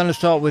 Alex, we're going to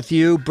start with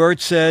you. Bert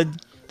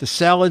said, the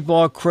salad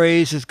bar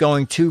craze is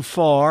going too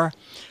far.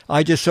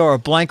 I just saw a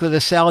blank with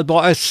a salad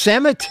bar. A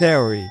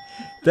cemetery.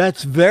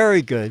 That's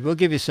very good. We'll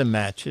give you some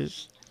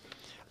matches.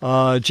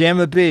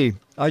 Jamma B,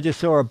 I just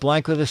saw a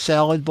blank with a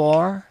salad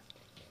bar.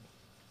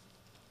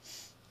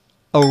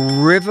 A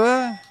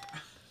river.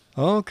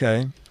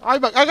 Okay. I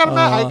got a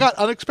match.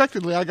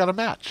 I got a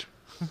match.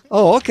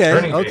 Oh,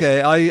 okay,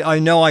 okay. I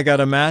know I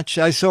got a match.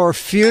 I saw a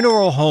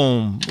funeral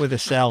home with a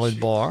salad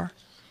bar.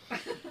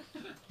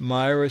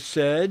 Myra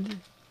said,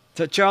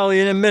 to Charlie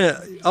in a minute.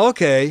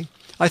 Okay,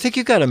 I think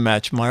you got a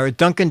match, Myra.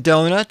 Dunkin'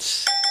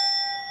 Donuts.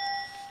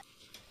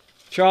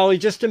 Charlie,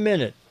 just a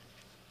minute.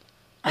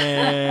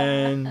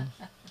 And,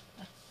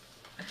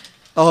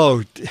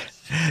 oh,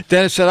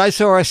 Dennis said, I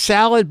saw a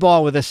salad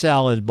bar with a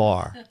salad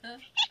bar.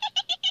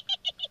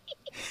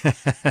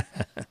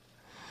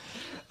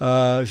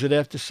 Is it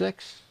after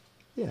 6?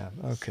 Yeah,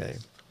 okay.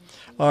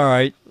 All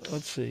right,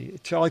 let's see.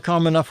 Charlie,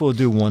 calm enough, we'll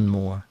do one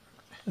more.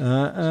 He's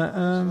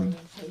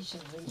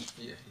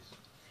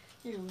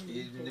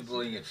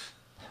nibbling at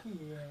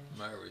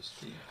Myra's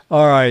teeth.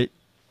 All right.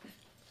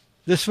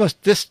 This was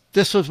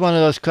one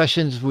of those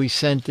questions we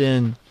sent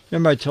in.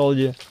 Remember I told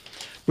you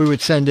we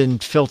would send in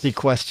filthy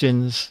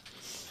questions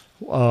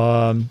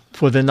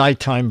for the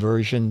nighttime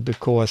version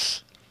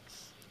because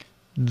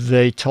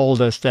they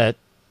told us that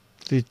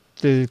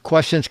the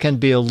questions can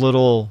be a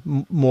little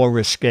more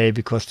risque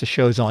because the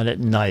show's on at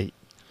night.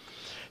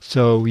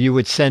 So you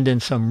would send in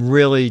some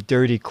really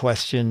dirty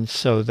questions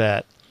so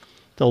that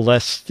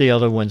the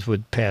other ones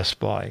would pass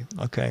by.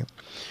 Okay.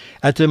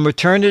 At the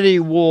maternity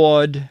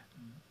ward,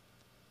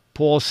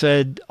 Paul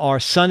said, our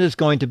son is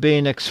going to be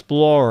an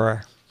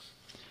explorer.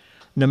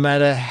 No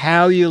matter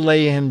how you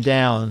lay him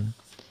down,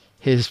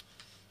 his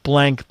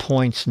blank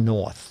points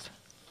north.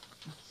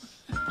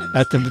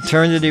 At the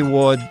maternity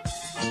ward,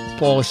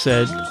 Paul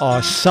said,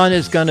 our son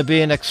is going to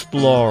be an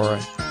explorer.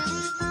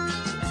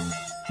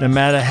 No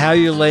matter how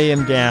you lay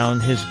him down,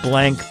 his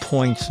blank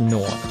points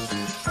north.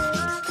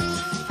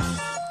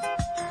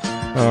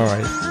 All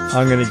right,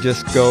 I'm going to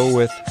just go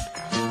with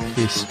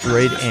the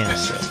straight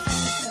answer.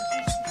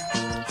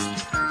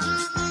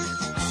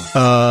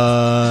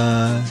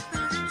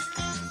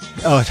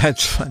 Oh,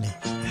 that's funny.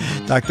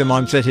 Dr.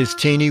 Mom said his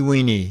teeny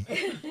weeny,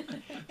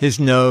 his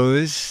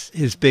nose,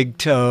 his big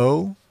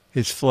toe,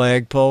 his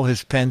flagpole,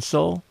 his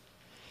pencil,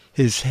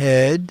 his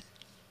head,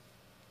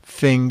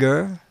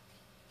 finger,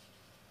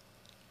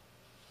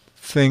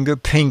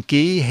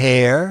 pinky,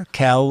 hair,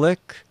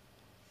 cowlick.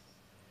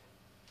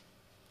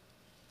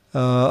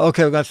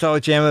 Okay, we're going to start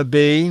with Jamma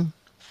B.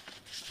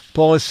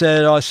 Paula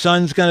said, our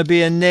son's going to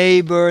be a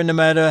neighbor. No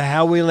matter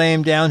how we lay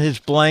him down, his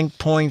blank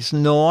points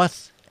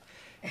north.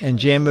 And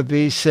Jamma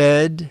B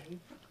said...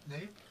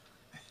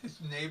 His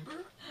neighbor?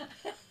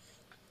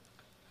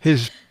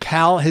 His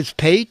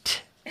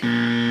pate?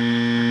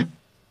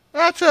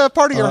 That's a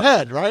part of your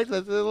head, right?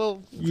 That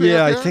little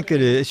yeah, I think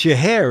it is. It's your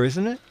hair,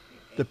 isn't it?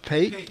 The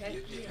pate?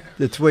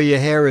 That's where your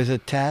hair is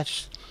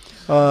attached.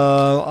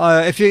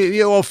 If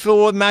you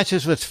fill what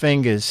matches with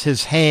fingers.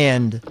 His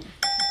hand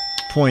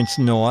points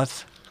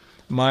north.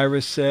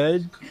 Myra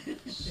said,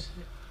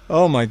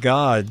 oh my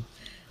God.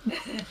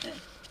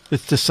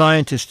 It's the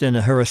scientist in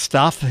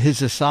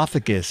his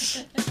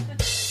esophagus.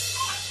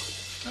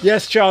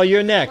 Yes, Charlie,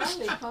 you're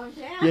next.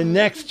 You're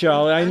next,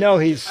 Charlie. I know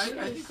he's...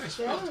 I think I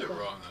spelled it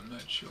wrong. I'm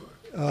not sure.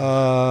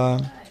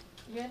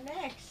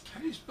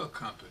 spell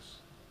compass?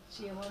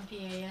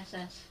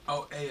 C-O-M-P-A-S-S.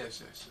 Oh,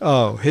 A-S-S.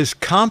 Oh, his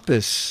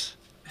compass.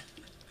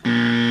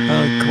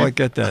 I don't quite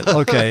get that.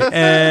 Okay,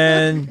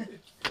 and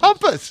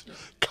compass.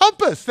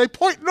 They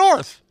point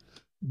north.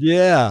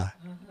 Yeah,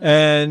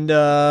 and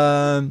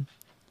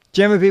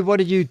Jimmy, what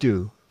did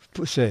you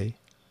say?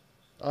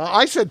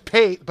 I said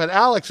paint, but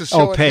Alex is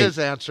showing his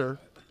answer.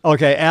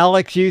 Okay,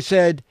 Alex, you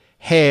said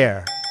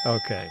hair.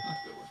 Okay.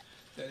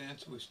 That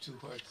answer was too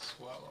hard to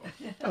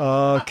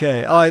swallow.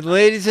 Okay. All right,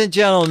 ladies and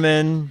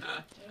gentlemen,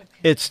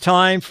 it's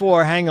time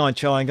for... Hang on,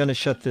 Charlie. I'm going to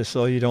shut this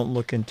so you don't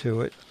look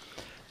into it.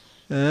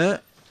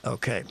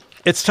 Okay.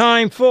 It's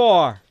time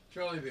for...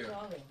 Charlie Bear.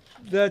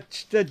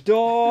 The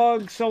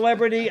dog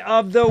celebrity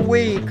of the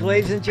week.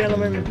 Ladies and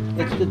gentlemen,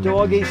 it's the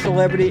doggy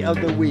celebrity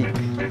of the week.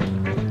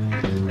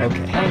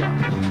 Okay, hang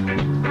on.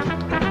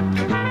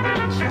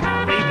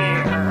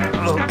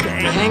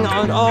 Okay, hang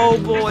on. Oh,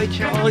 boy,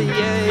 Charlie,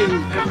 yay.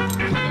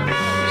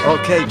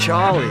 Okay,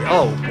 Charlie.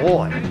 Oh,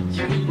 boy.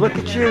 Look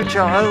at you,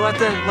 Charlie. Let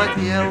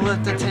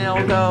the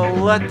tail go.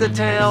 Let the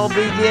tail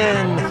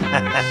begin.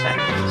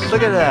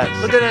 Look at that.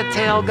 Look at that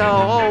tail go.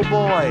 Oh,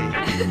 boy.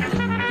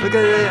 Look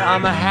at it.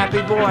 I'm a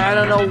happy boy. I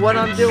don't know what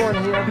I'm doing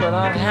here, but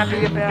I'm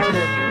happy about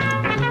it.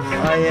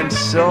 I am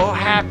so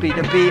happy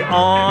to be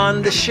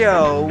on the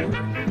show.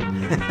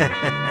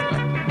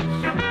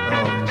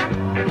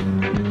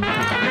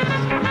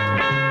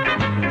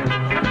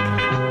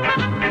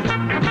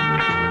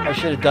 I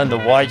should have done the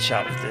wide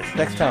shot with this.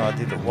 Next time I'll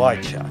do the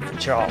wide shot for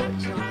Charlie.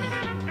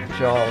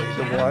 Charlie,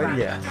 the wide,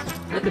 yes.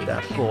 Look at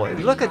that boy.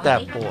 Look at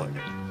that boy.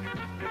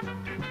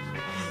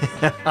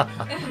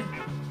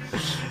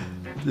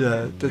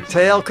 The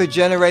tail could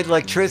generate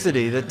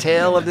electricity. The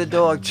tail of the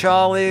dog,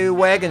 Charlie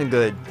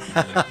Wagongood.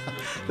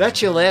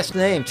 That's your last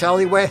name,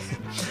 Charlie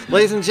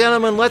Ladies and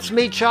gentlemen, let's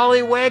meet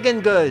Charlie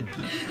Wagongood.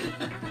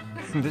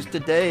 Mr.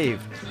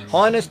 Dave,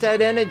 harness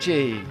that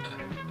energy.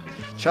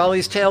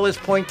 Charlie's tail is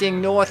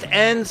pointing north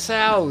and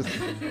south.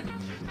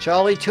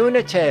 Charlie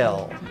Tuna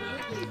Tail.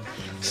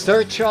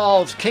 Sir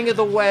Charles, King of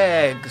the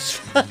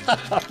Wags.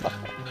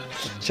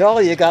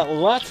 Charlie, you got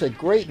lots of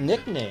great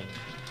nicknames.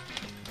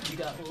 You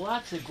got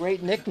lots of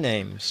great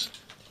nicknames.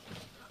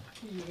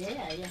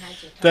 Yeah, you had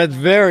to.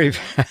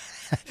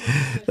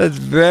 That's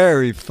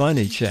very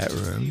funny, chat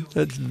room.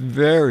 That's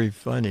very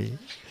funny.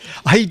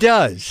 He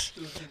does.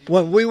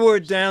 When we were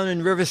down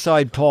in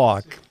Riverside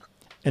Park,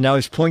 and I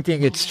was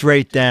pointing it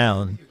straight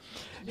down,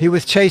 he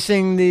was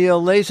chasing the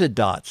laser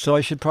dots. So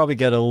I should probably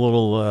get a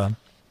little,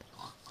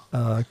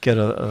 get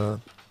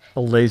a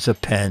laser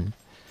pen,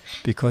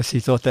 because he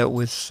thought that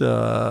was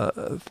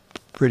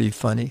pretty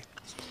funny.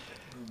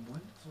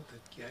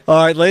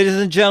 All right, ladies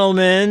and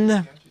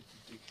gentlemen,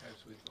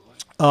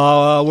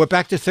 we're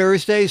back to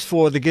Thursdays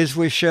for the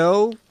GizFiz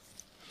show.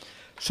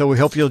 So we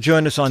hope you'll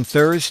join us on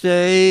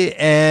Thursday.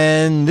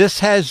 And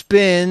this has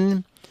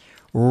been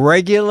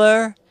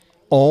regular,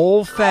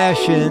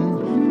 old-fashioned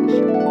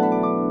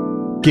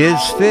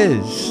Giz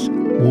Fiz.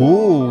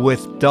 Ooh,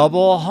 with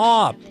double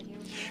hop.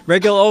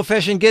 Regular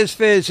old-fashioned Giz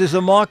Fiz is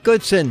a Mark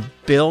Goodson,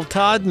 Bill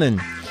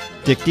Todman,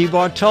 Dick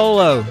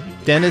DeBartolo,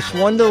 Dennis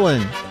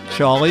Wonderland,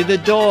 Charlie the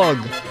Dog,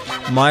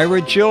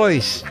 Myra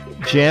Joyce,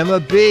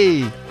 Jamma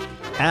B,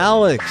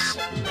 Alex,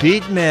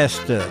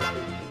 Beatmaster,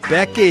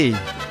 Becky,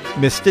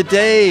 Mr.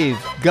 Dave,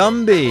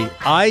 Gumby,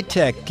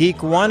 iTech, Geek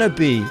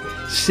Wannabe,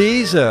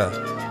 Caesar,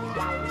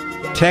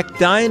 Tech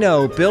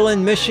Dino, Bill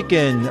in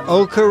Michigan,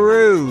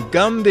 Okaru,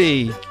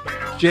 Gumby,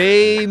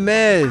 J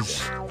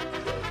Mez,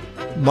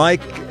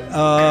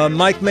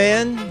 Mike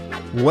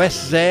Mann, Wes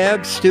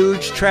Zab,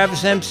 Stooge,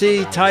 Travis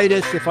MC,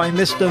 Titus. If I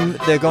missed them,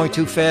 they're going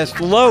too fast.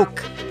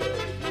 Loke,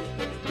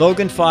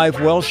 Logan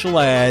 5, Welsh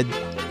Lad,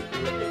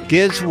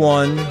 Giz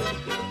 1,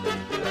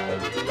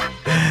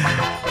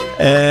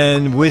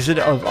 and Wizard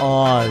of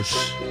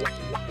Oz,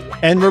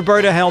 and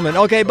Roberta Hellman.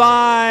 Okay,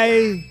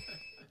 bye.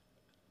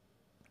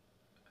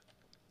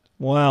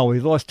 Wow, we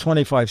lost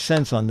 25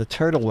 cents on the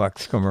Turtle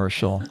Wax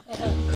commercial.